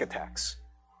these panic attacks.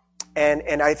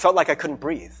 And I felt like I couldn't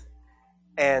breathe.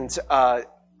 And I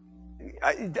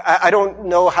don't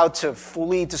know how to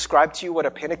fully describe to you what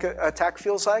a panic attack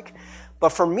feels like. But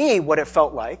for me, what it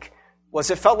felt like was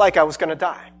it felt like I was going to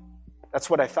die. That's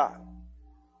what I thought.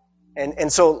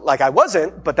 And so, like, I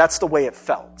wasn't, but that's the way it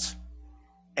felt.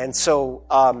 And so,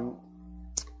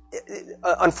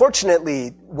 unfortunately,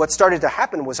 what started to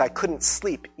happen was I couldn't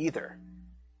sleep either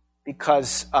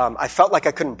because I felt like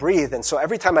I couldn't breathe. And so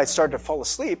every time I started to fall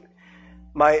asleep,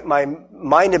 my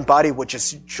mind and body would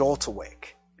just jolt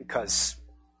awake because,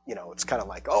 it's kind of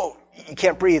like, oh, you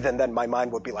can't breathe. And then my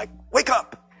mind would be like, wake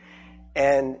up.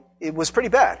 And it was pretty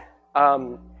bad.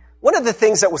 One of the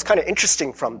things that was kind of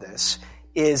interesting from this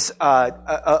is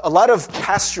a lot of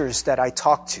pastors that I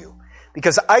talked to,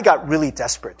 because I got really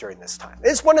desperate during this time.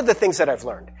 It's one of the things that I've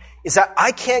learned, is that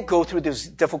I can't go through those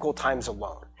difficult times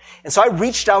alone. And so I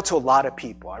reached out to a lot of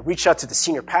people. I reached out to the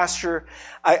senior pastor.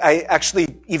 I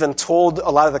actually even told a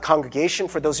lot of the congregation,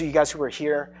 for those of you guys who were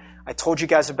here, I told you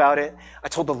guys about it. I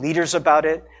told the leaders about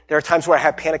it. There are times where I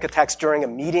had panic attacks during a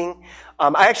meeting.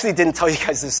 I actually didn't tell you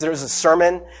guys this. There was a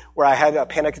sermon where I had a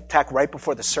panic attack right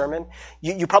before the sermon.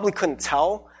 You probably couldn't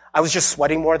tell. I was just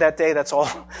sweating more that day. That's all.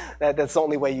 That's the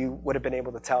only way you would have been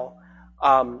able to tell.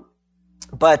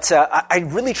 But I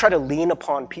really try to lean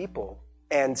upon people.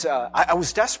 And I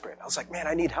was desperate. I was like, man,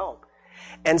 I need help.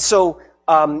 And so,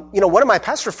 one of my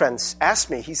pastor friends asked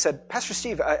me, he said, Pastor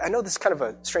Steve, I know this is kind of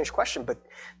a strange question, but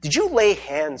did you lay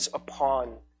hands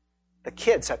upon the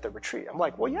kids at the retreat? I'm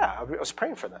like, well, yeah, I was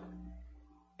praying for them.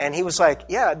 And he was like,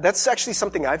 yeah, that's actually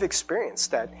something I've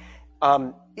experienced, that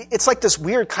it's like this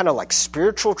weird kind of like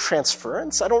spiritual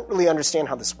transference. I don't really understand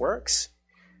how this works.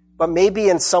 But maybe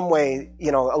in some way,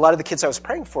 a lot of the kids I was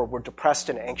praying for were depressed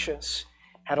and anxious,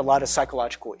 had a lot of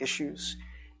psychological issues.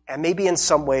 And maybe in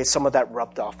some way, some of that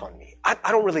rubbed off on me. I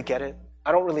don't really get it.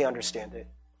 I don't really understand it.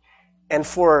 And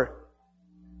for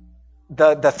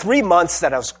the 3 months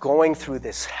that I was going through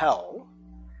this hell,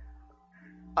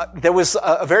 there was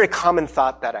a very common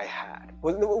thought that I had.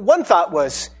 One thought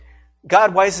was,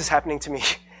 God, why is this happening to me?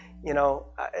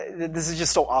 This is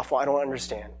just so awful. I don't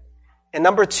understand. And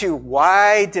number two,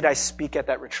 why did I speak at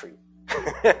that retreat?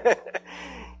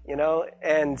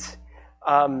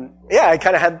 I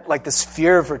kind of had like this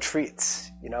fear of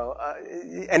retreats.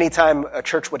 Anytime a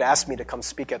church would ask me to come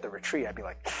speak at the retreat, I'd be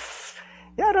like,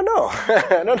 yeah, I don't know.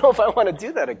 I don't know if I want to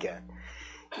do that again.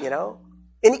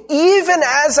 And even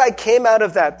as I came out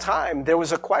of that time, there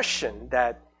was a question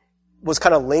that was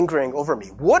kind of lingering over me.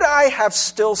 Would I have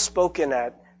still spoken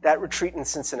at that retreat in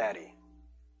Cincinnati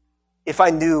if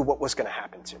I knew what was going to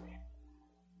happen to me?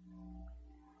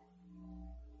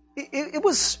 It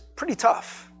was pretty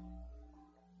tough.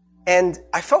 And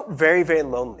I felt very, very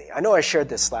lonely. I know I shared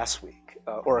this last week,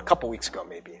 or a couple weeks ago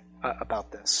maybe,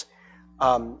 about this.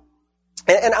 And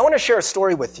I want to share a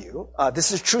story with you.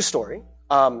 This is a true story.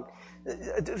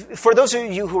 For those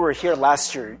of you who were here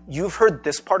last year, you've heard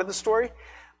this part of the story,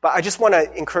 but I just want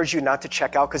to encourage you not to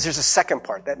check out, because there's a second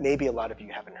part that maybe a lot of you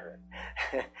haven't heard.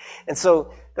 And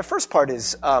so the first part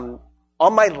is, on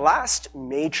my last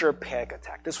major panic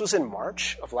attack, this was in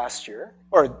March of last year,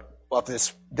 or of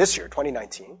this year,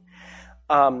 2019,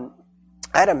 I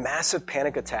had a massive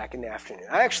panic attack in the afternoon.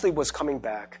 I actually was coming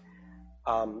back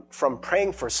from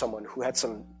praying for someone who had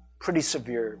some pretty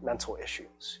severe mental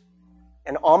issues.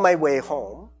 And on my way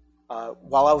home,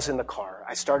 while I was in the car,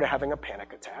 I started having a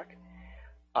panic attack.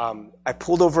 I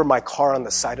pulled over my car on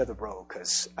the side of the road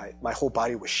because my whole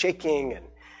body was shaking, and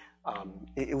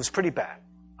it was pretty bad.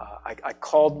 I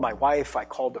called my wife. I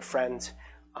called a friend.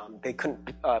 They couldn't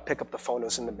pick up the phone. It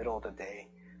was in the middle of the day.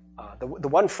 The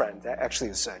one friend, actually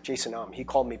is Jason, he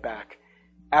called me back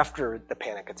after the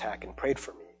panic attack and prayed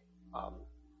for me.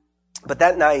 But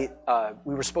that night,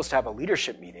 we were supposed to have a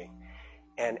leadership meeting.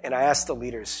 And I asked the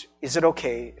leaders, is it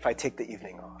okay if I take the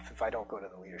evening off, if I don't go to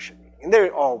the leadership meeting? And they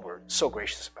all were so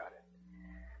gracious about it.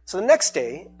 So the next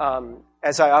day,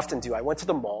 as I often do, I went to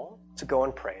the mall to go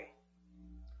and pray.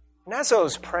 And as I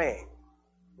was praying,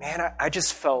 man, I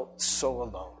just felt so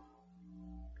alone.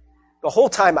 The whole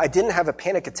time, I didn't have a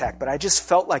panic attack, but I just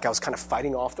felt like I was kind of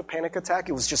fighting off the panic attack.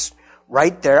 It was just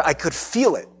right there. I could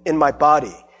feel it in my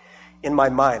body, in my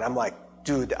mind. I'm like,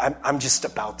 dude, I'm just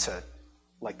about to,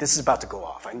 like, this is about to go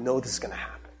off. I know this is going to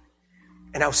happen.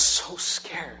 And I was so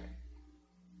scared.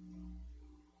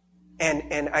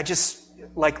 And I just,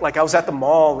 like I was at the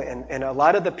mall, and a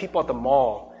lot of the people at the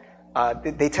mall,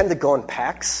 they tend to go in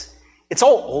packs. It's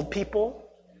all old people.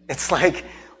 It's like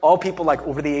all people like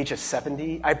over the age of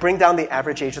 70. I bring down the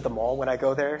average age of the mall when I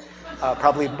go there,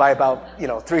 probably by about,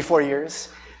 3-4 years.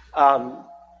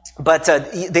 But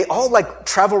they all like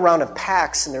travel around in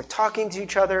packs, and they're talking to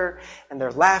each other, and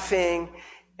they're laughing.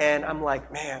 And I'm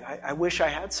like, man, I wish I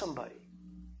had somebody.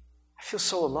 I feel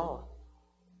so alone.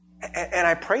 And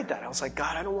I prayed that. I was like,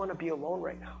 God, I don't want to be alone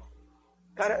right now.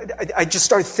 God, I just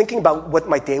started thinking about what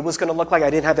my day was going to look like. I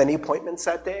didn't have any appointments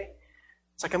that day.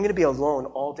 It's like, I'm going to be alone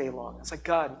all day long. It's like,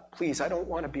 God, please, I don't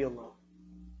want to be alone.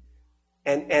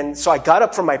 And so I got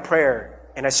up from my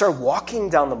prayer, and I started walking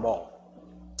down the mall.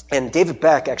 And David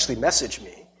Beck actually messaged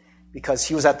me because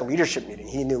he was at the leadership meeting.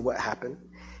 He knew what happened.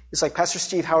 He's like, Pastor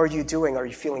Steve, how are you doing? Are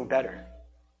you feeling better?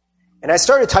 And I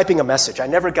started typing a message. I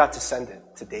never got to send it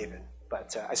to David,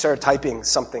 but I started typing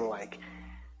something like,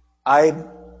 at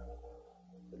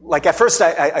first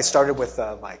I started with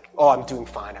oh, I'm doing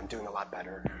fine. I'm doing a lot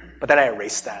better. But then I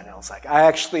erased that, and I was like, I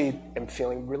actually am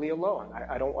feeling really alone.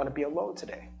 I don't want to be alone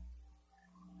today.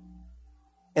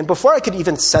 And before I could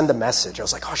even send the message, I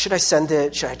was like, oh, should I send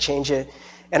it? Should I change it?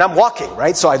 And I'm walking,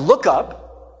 right? So I look up,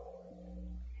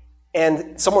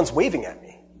 and someone's waving at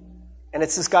me. And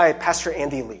it's this guy, Pastor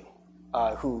Andy Lee,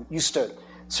 who used to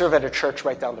serve at a church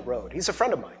right down the road. He's a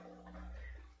friend of mine.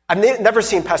 I've never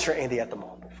seen Pastor Andy at the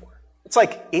mall before. It's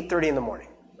like 8:30 in the morning,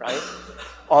 right?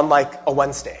 On like a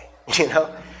Wednesday,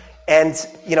 And,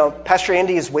 Pastor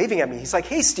Andy is waving at me. He's like,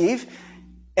 hey, Steve.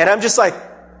 And I'm just like,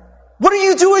 what are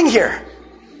you doing here?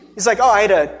 He's like, oh, I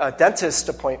had a dentist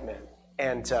appointment.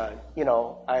 And,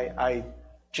 I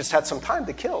just had some time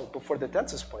to kill before the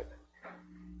dentist appointment.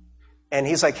 And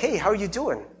he's like, hey, how are you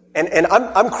doing? And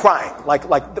I'm crying.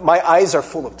 Like my eyes are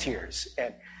full of tears.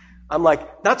 And I'm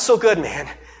like, not so good, man.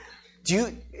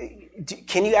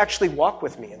 Can you actually walk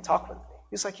with me and talk with me?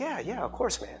 He's like, yeah, of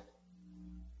course, man.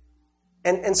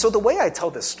 And so the way I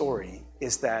tell this story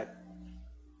is that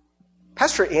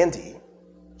Pastor Andy,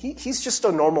 he's just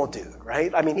a normal dude,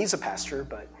 right? I mean, he's a pastor,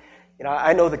 but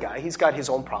I know the guy. He's got his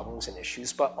own problems and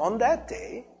issues. But on that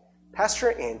day,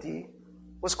 Pastor Andy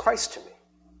was Christ to me.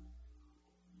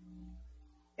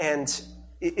 And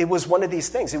it was one of these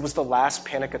things. It was the last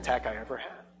panic attack I ever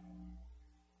had.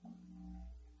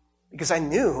 Because I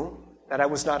knew that I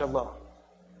was not alone.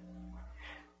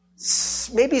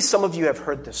 Maybe some of you have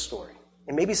heard this story.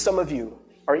 And maybe some of you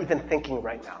are even thinking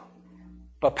right now,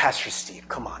 but Pastor Steve,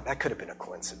 come on, that could have been a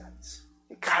coincidence.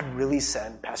 Did God really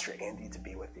send Pastor Andy to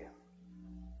be with you?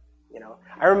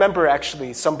 I remember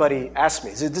actually somebody asked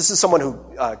me, this is someone who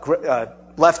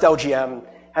left LGM,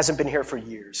 hasn't been here for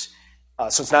years,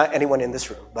 so it's not anyone in this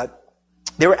room, but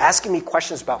they were asking me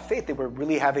questions about faith. They were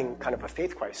really having kind of a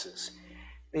faith crisis.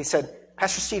 They said,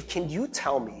 Pastor Steve, can you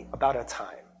tell me about a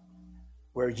time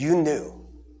where you knew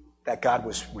that God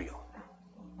was real?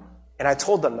 And I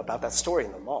told them about that story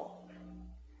in the mall.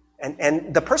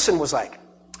 And the person was like,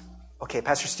 okay,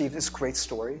 Pastor Steve, this is a great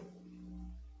story.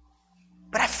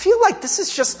 But I feel like this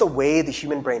is just the way the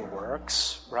human brain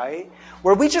works, right?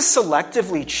 Where we just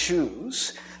selectively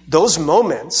choose those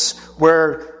moments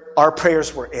where our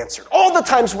prayers were answered. All the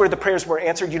times where the prayers were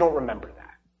answered, you don't remember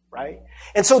that, right?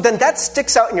 And so then that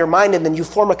sticks out in your mind, and then you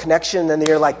form a connection, and then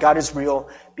you're like, God is real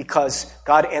because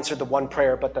God answered the one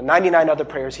prayer, but the 99 other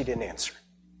prayers he didn't answer.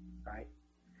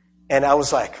 And I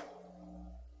was like,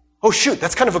 oh, shoot,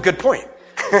 that's kind of a good point.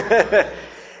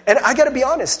 And I got to be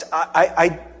honest,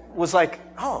 I was like,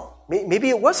 oh, maybe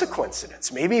it was a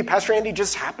coincidence. Maybe Pastor Andy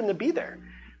just happened to be there,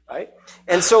 right?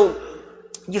 And so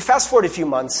you fast forward a few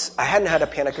months. I hadn't had a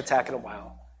panic attack in a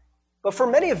while. But for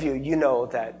many of you, you know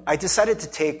that I decided to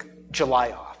take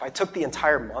July off. I took the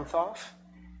entire month off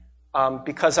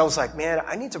because I was like, man,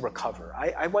 I need to recover.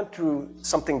 I went through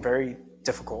something very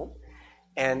difficult.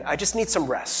 And I just need some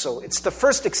rest. So it's the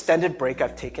first extended break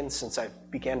I've taken since I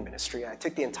began ministry. I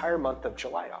took the entire month of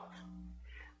July off.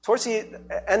 Towards the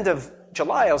end of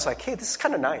July, I was like, hey, this is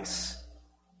kind of nice.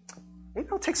 Maybe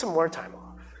I'll take some more time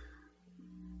off.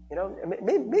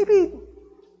 Maybe,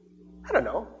 I don't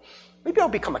know, maybe I'll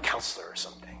become a counselor or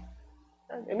something.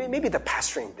 Maybe the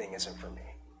pastoring thing isn't for me.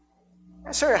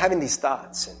 I started having these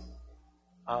thoughts.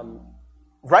 And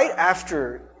right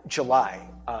after July,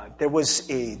 there was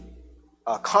a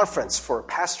conference for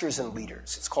pastors and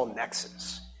leaders. It's called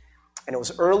Nexus. And it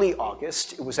was early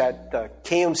August. It was at the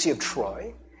KMC of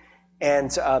Troy.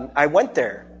 And I went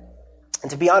there.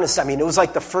 And to be honest, it was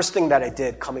like the first thing that I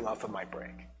did coming off of my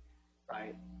break,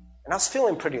 right? And I was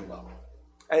feeling pretty low.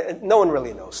 No one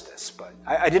really knows this, but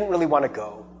I didn't really want to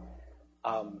go.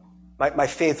 My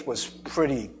faith was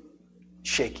pretty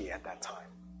shaky at that time.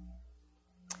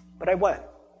 But I went.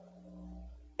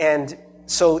 And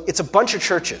so it's a bunch of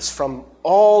churches from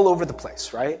all over the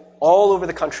place, right? All over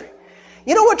the country.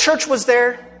 You know what church was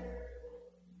there?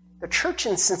 The church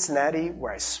in Cincinnati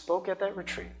where I spoke at that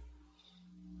retreat.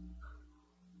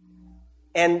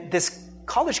 And this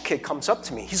college kid comes up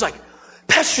to me. He's like,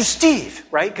 Pastor Steve,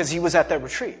 right? Because he was at that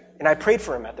retreat. And I prayed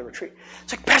for him at the retreat.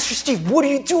 It's like, Pastor Steve, what are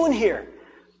you doing here?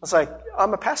 I was like,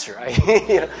 I'm a pastor.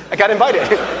 I got invited.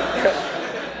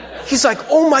 He's like,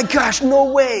 oh my gosh,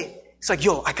 no way. He's like,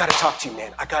 yo, I got to talk to you,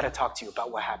 man. I got to talk to you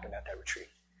about what happened at that retreat.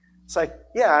 It's like,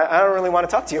 yeah, I don't really want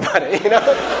to talk to you about it,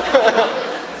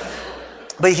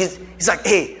 But he's like,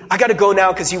 hey, I got to go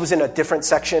now because he was in a different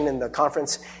section in the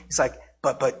conference. He's like,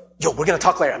 but yo, we're going to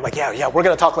talk later. I'm like, yeah, we're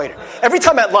going to talk later. Every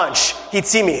time at lunch, he'd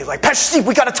see me. He's like, Pastor Steve,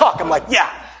 we got to talk. I'm like,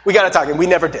 yeah, we got to talk. And we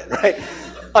never did, right?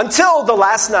 Until the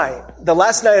last night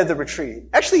of the retreat.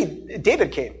 Actually,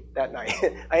 David came that night.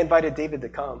 I invited David to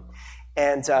come.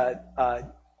 And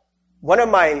one of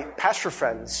my pastor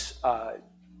friends,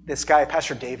 this guy,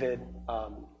 Pastor David,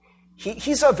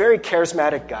 he's a very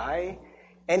charismatic guy,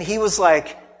 and he was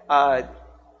like,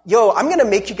 yo, I'm going to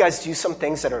make you guys do some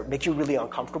things that make you really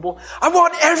uncomfortable. I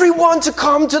want everyone to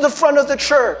come to the front of the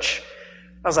church.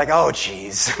 I was like, oh,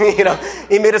 geez.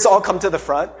 He made us all come to the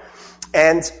front.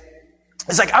 And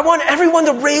it's like, I want everyone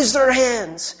to raise their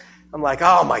hands. I'm like,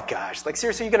 oh my gosh. Like,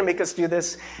 seriously, you're going to make us do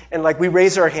this? And like, we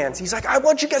raise our hands. He's like, I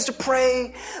want you guys to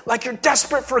pray like you're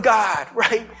desperate for God,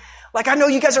 right? Like, I know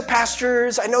you guys are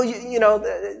pastors. I know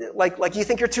like you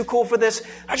think you're too cool for this.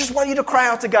 I just want you to cry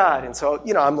out to God. And so,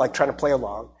 I'm like trying to play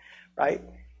along, right?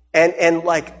 And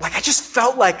like I just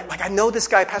felt like I know this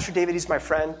guy, Pastor David, he's my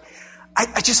friend.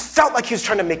 I just felt like he was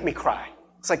trying to make me cry.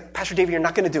 It's like, Pastor David, you're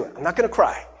not going to do it. I'm not going to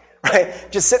cry,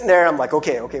 right? Just sitting there. I'm like,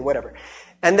 okay, whatever.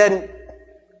 And then,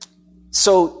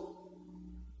 so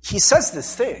he says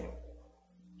this thing.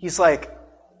 He's like,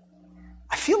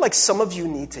 I feel like some of you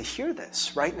need to hear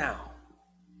this right now.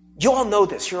 You all know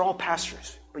this. You're all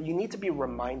pastors. But you need to be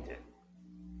reminded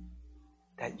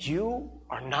that you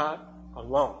are not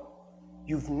alone.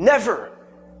 You've never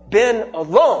been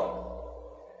alone.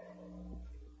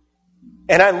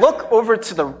 And I look over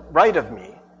to the right of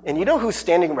me, and you know who's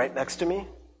standing right next to me?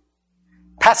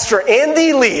 Pastor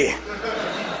Andy Lee,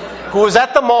 who was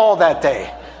at the mall that day.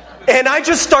 And I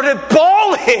just started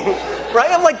bawling, right?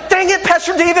 I'm like, dang it,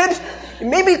 Pastor David, you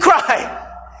made me cry.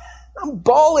 I'm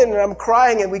bawling and I'm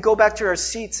crying, and we go back to our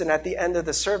seats, and at the end of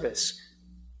the service,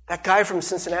 that guy from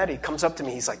Cincinnati comes up to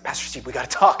me. He's like, Pastor Steve, we got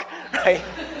to talk, right?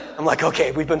 I'm like,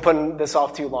 okay, we've been putting this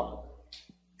off too long.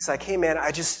 He's like, hey man,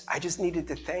 I just needed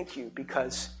to thank you,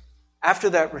 because after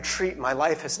that retreat, my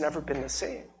life has never been the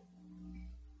same.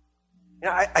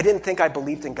 I didn't think I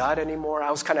believed in God anymore. I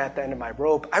was kind of at the end of my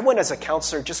rope. I went as a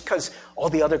counselor just because all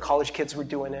the other college kids were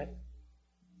doing it.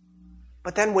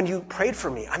 But then when you prayed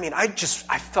for me,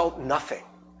 I felt nothing.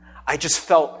 I just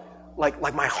felt like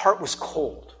my heart was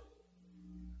cold.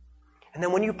 And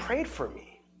then when you prayed for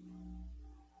me,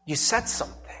 you said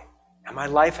something, and my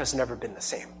life has never been the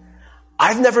same.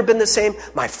 I've never been the same.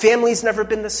 My family's never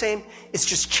been the same. It's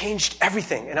just changed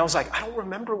everything. And I was like, I don't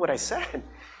remember what I said.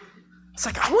 It's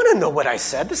like, I want to know what I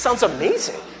said. This sounds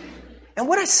amazing. And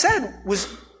what I said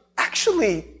was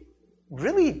actually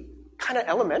really kind of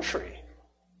elementary.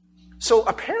 So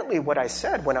apparently what I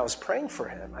said when I was praying for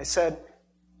him, I said,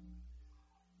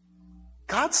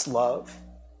 God's love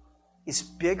is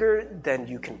bigger than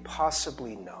you can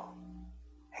possibly know.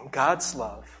 And God's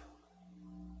love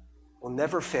will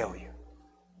never fail you.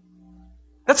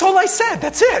 That's all I said.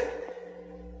 That's it.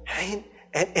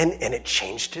 And it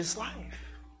changed his life.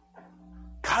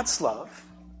 God's love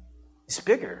is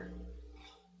bigger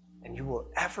than you will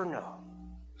ever know.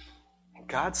 And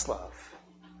God's love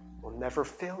will never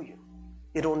fail you.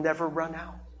 It'll never run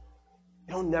out.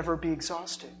 It'll never be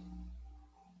exhausted.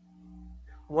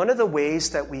 One of the ways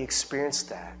that we experience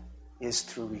that is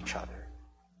through each other.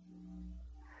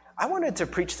 I wanted to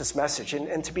preach this message,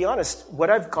 and to be honest,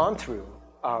 what I've gone through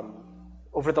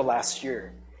over the last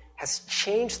year has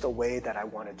changed the way that I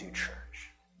want to do church.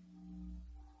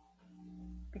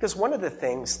 Because one of the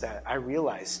things that I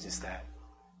realized is that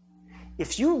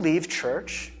if you leave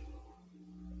church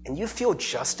and you feel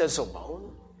just as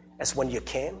alone as when you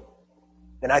came,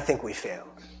 then I think we failed.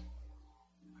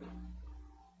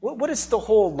 What is the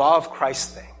whole law of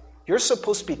Christ thing? You're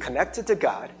supposed to be connected to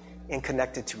God and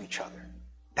connected to each other.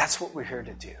 That's what we're here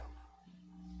to do.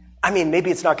 Maybe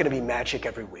it's not going to be magic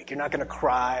every week. You're not going to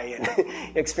cry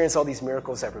and experience all these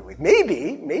miracles every week.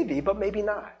 Maybe, but maybe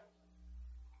not.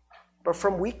 But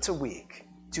from week to week,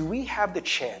 do we have the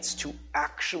chance to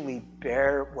actually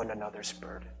bear one another's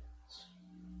burdens?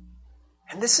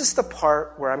 And this is the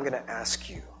part where I'm going to ask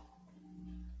you,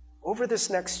 over this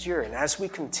next year and as we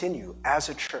continue as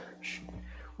a church,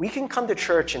 we can come to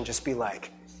church and just be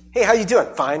like, hey, how you doing?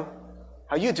 Fine.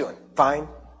 How you doing? Fine.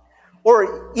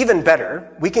 Or even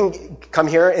better, we can come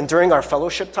here and during our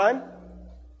fellowship time,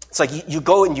 it's like you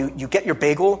go and you get your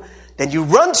bagel, then you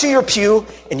run to your pew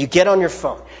and you get on your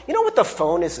phone. You know what the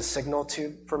phone is a signal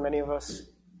to for many of us?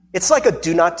 It's like a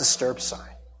do not disturb sign.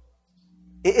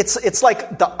 It's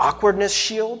like the awkwardness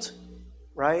shield,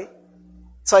 right?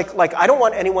 It's like I don't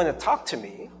want anyone to talk to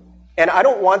me, and I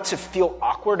don't want to feel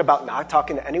awkward about not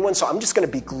talking to anyone, so I'm just going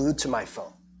to be glued to my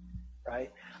phone,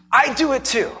 right? I do it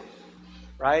too,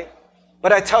 right?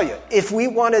 But I tell you, if we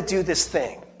want to do this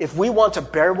thing, if we want to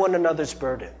bear one another's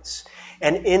burdens,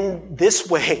 and in this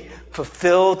way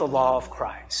fulfill the law of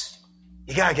Christ,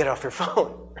 you got to get off your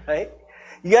phone, right?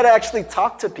 You got to actually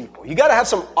talk to people. You got to have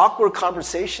some awkward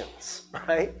conversations,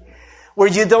 right? Where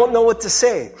you don't know what to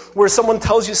say, where someone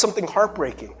tells you something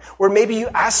heartbreaking, where maybe you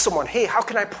ask someone, hey, how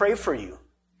can I pray for you?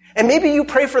 And maybe you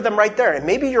pray for them right there, and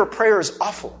maybe your prayer is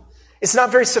awful. It's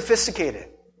not very sophisticated.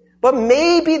 But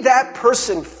maybe that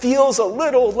person feels a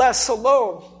little less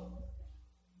alone.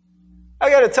 I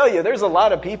got to tell you, there's a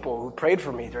lot of people who prayed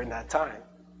for me during that time.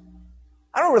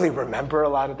 I don't really remember a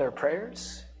lot of their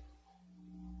prayers.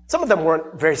 Some of them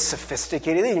weren't very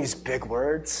sophisticated. They didn't use big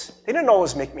words. They didn't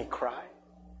always make me cry.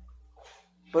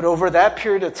 But over that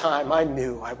period of time, I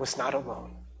knew I was not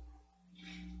alone.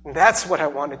 And that's what I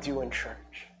want to do in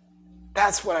church.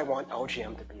 That's what I want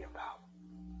LGM to be about.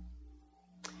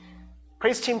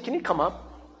 Praise team, can you come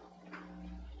up?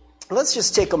 Let's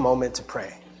just take a moment to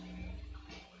pray.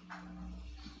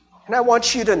 And I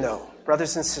want you to know,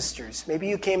 brothers and sisters, maybe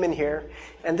you came in here,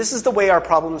 and this is the way our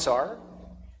problems are,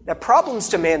 that problems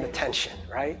demand attention,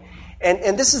 right?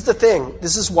 And this is the thing.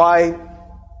 This is why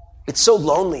it's so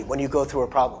lonely when you go through a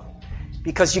problem,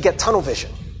 because you get tunnel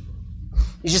vision.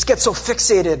 You just get so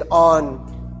fixated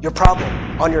on your problem,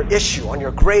 on your issue, on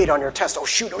your grade, on your test. Oh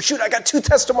shoot, I got 2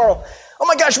 tests tomorrow. Oh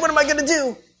my gosh, what am I going to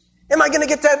do? Am I going to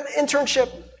get that internship?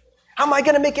 How am I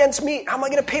going to make ends meet? How am I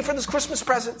going to pay for this Christmas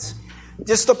presents?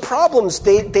 Just the problems,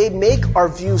 they make our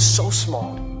view so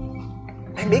small.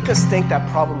 They make us think that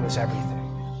problem is everything.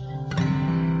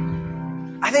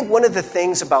 I think one of the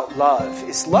things about love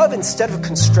is love, instead of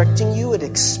constricting you, it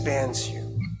expands you.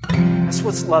 That's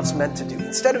what love's meant to do.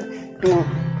 Instead of being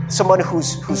someone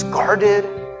who's guarded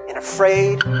and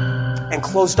afraid and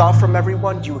closed off from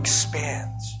everyone, you expand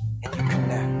and you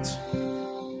connect.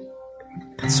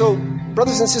 And so,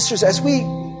 brothers and sisters, as we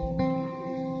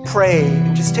pray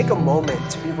and just take a moment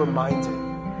to be reminded,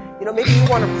 maybe you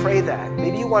want to pray that.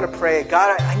 Maybe you want to pray,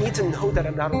 God, I need to know that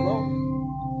I'm not alone.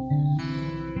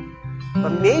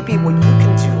 But maybe what you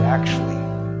can do actually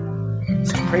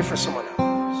is to pray for someone else.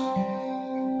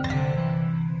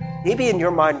 Maybe in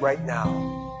your mind right now,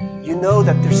 you know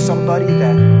that there's somebody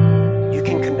that you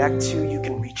can connect to, you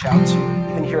can reach out to,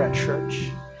 even here at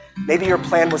church. Maybe your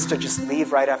plan was to just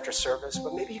leave right after service,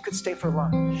 but maybe you could stay for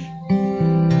lunch.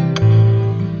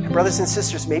 And brothers and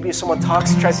sisters, maybe if someone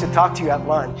tries to talk to you at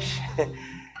lunch,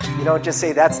 you don't just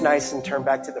say, that's nice, and turn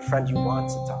back to the friend you want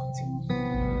to talk to.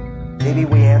 Maybe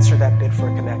we answer that bid for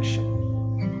a connection.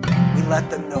 We let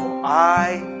them know,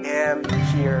 I am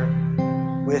here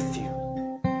with you.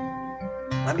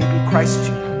 Let me be Christ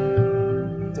to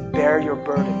you, to bear your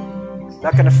burden. I'm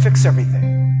not going to fix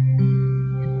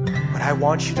everything, but I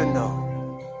want you to know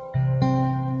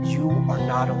you are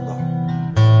not alone.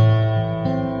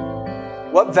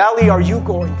 What valley are you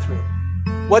going through?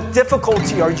 What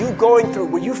difficulty are you going through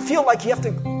where you feel like you have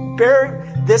to bear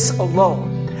this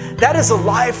alone? That is a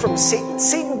lie from Satan.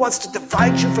 Satan wants to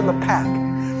divide you from the pack.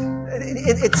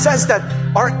 It says that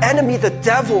our enemy, the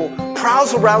devil,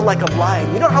 prowls around like a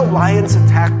lion. You know how lions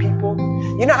attack people?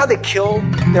 You know how they kill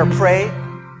their prey?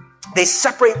 They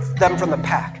separate them from the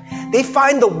pack. They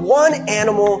find the one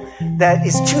animal that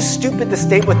is too stupid to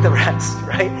stay with the rest,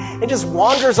 right? It just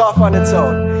wanders off on its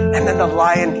own. And then the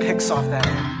lion picks off that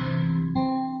animal.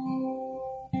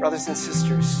 Brothers and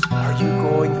sisters, are you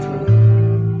going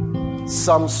through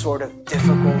some sort of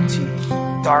difficulty,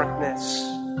 darkness,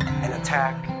 and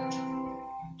attack?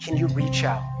 Can you reach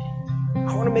out?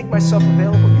 I want to make myself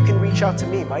available. You can reach out to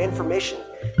me. My information,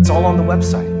 it's all on the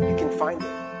website. You can find it.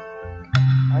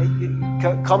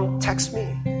 Right? Come text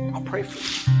me. I'll pray for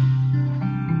you.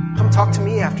 Come talk to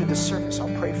me after this service. I'll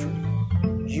pray for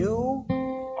you. You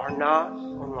are not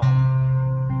alone.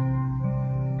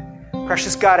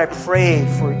 Precious God, I pray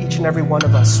for each and every one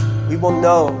of us. We will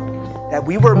know that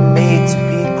we were made to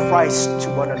be Christ to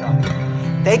one another.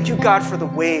 Thank you, God, for the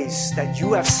ways that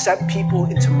you have sent people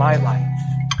into my life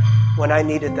when I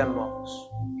needed them most.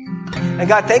 And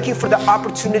God, thank you for the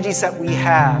opportunities that we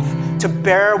have to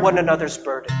bear one another's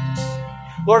burdens.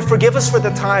 Lord, forgive us for the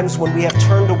times when we have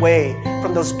turned away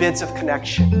from those bids of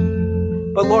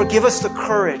connection. But Lord, give us the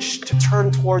courage to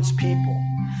turn towards people,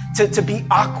 to be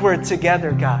awkward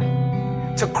together, God,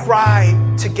 to cry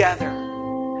together,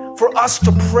 for us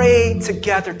to pray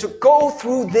together, to go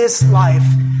through this life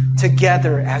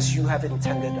together as you have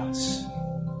intended us.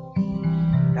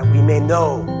 That we may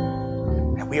know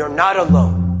that we are not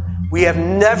alone. We have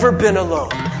never been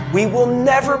alone. We will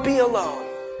never be alone.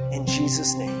 In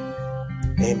Jesus' name,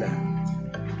 amen.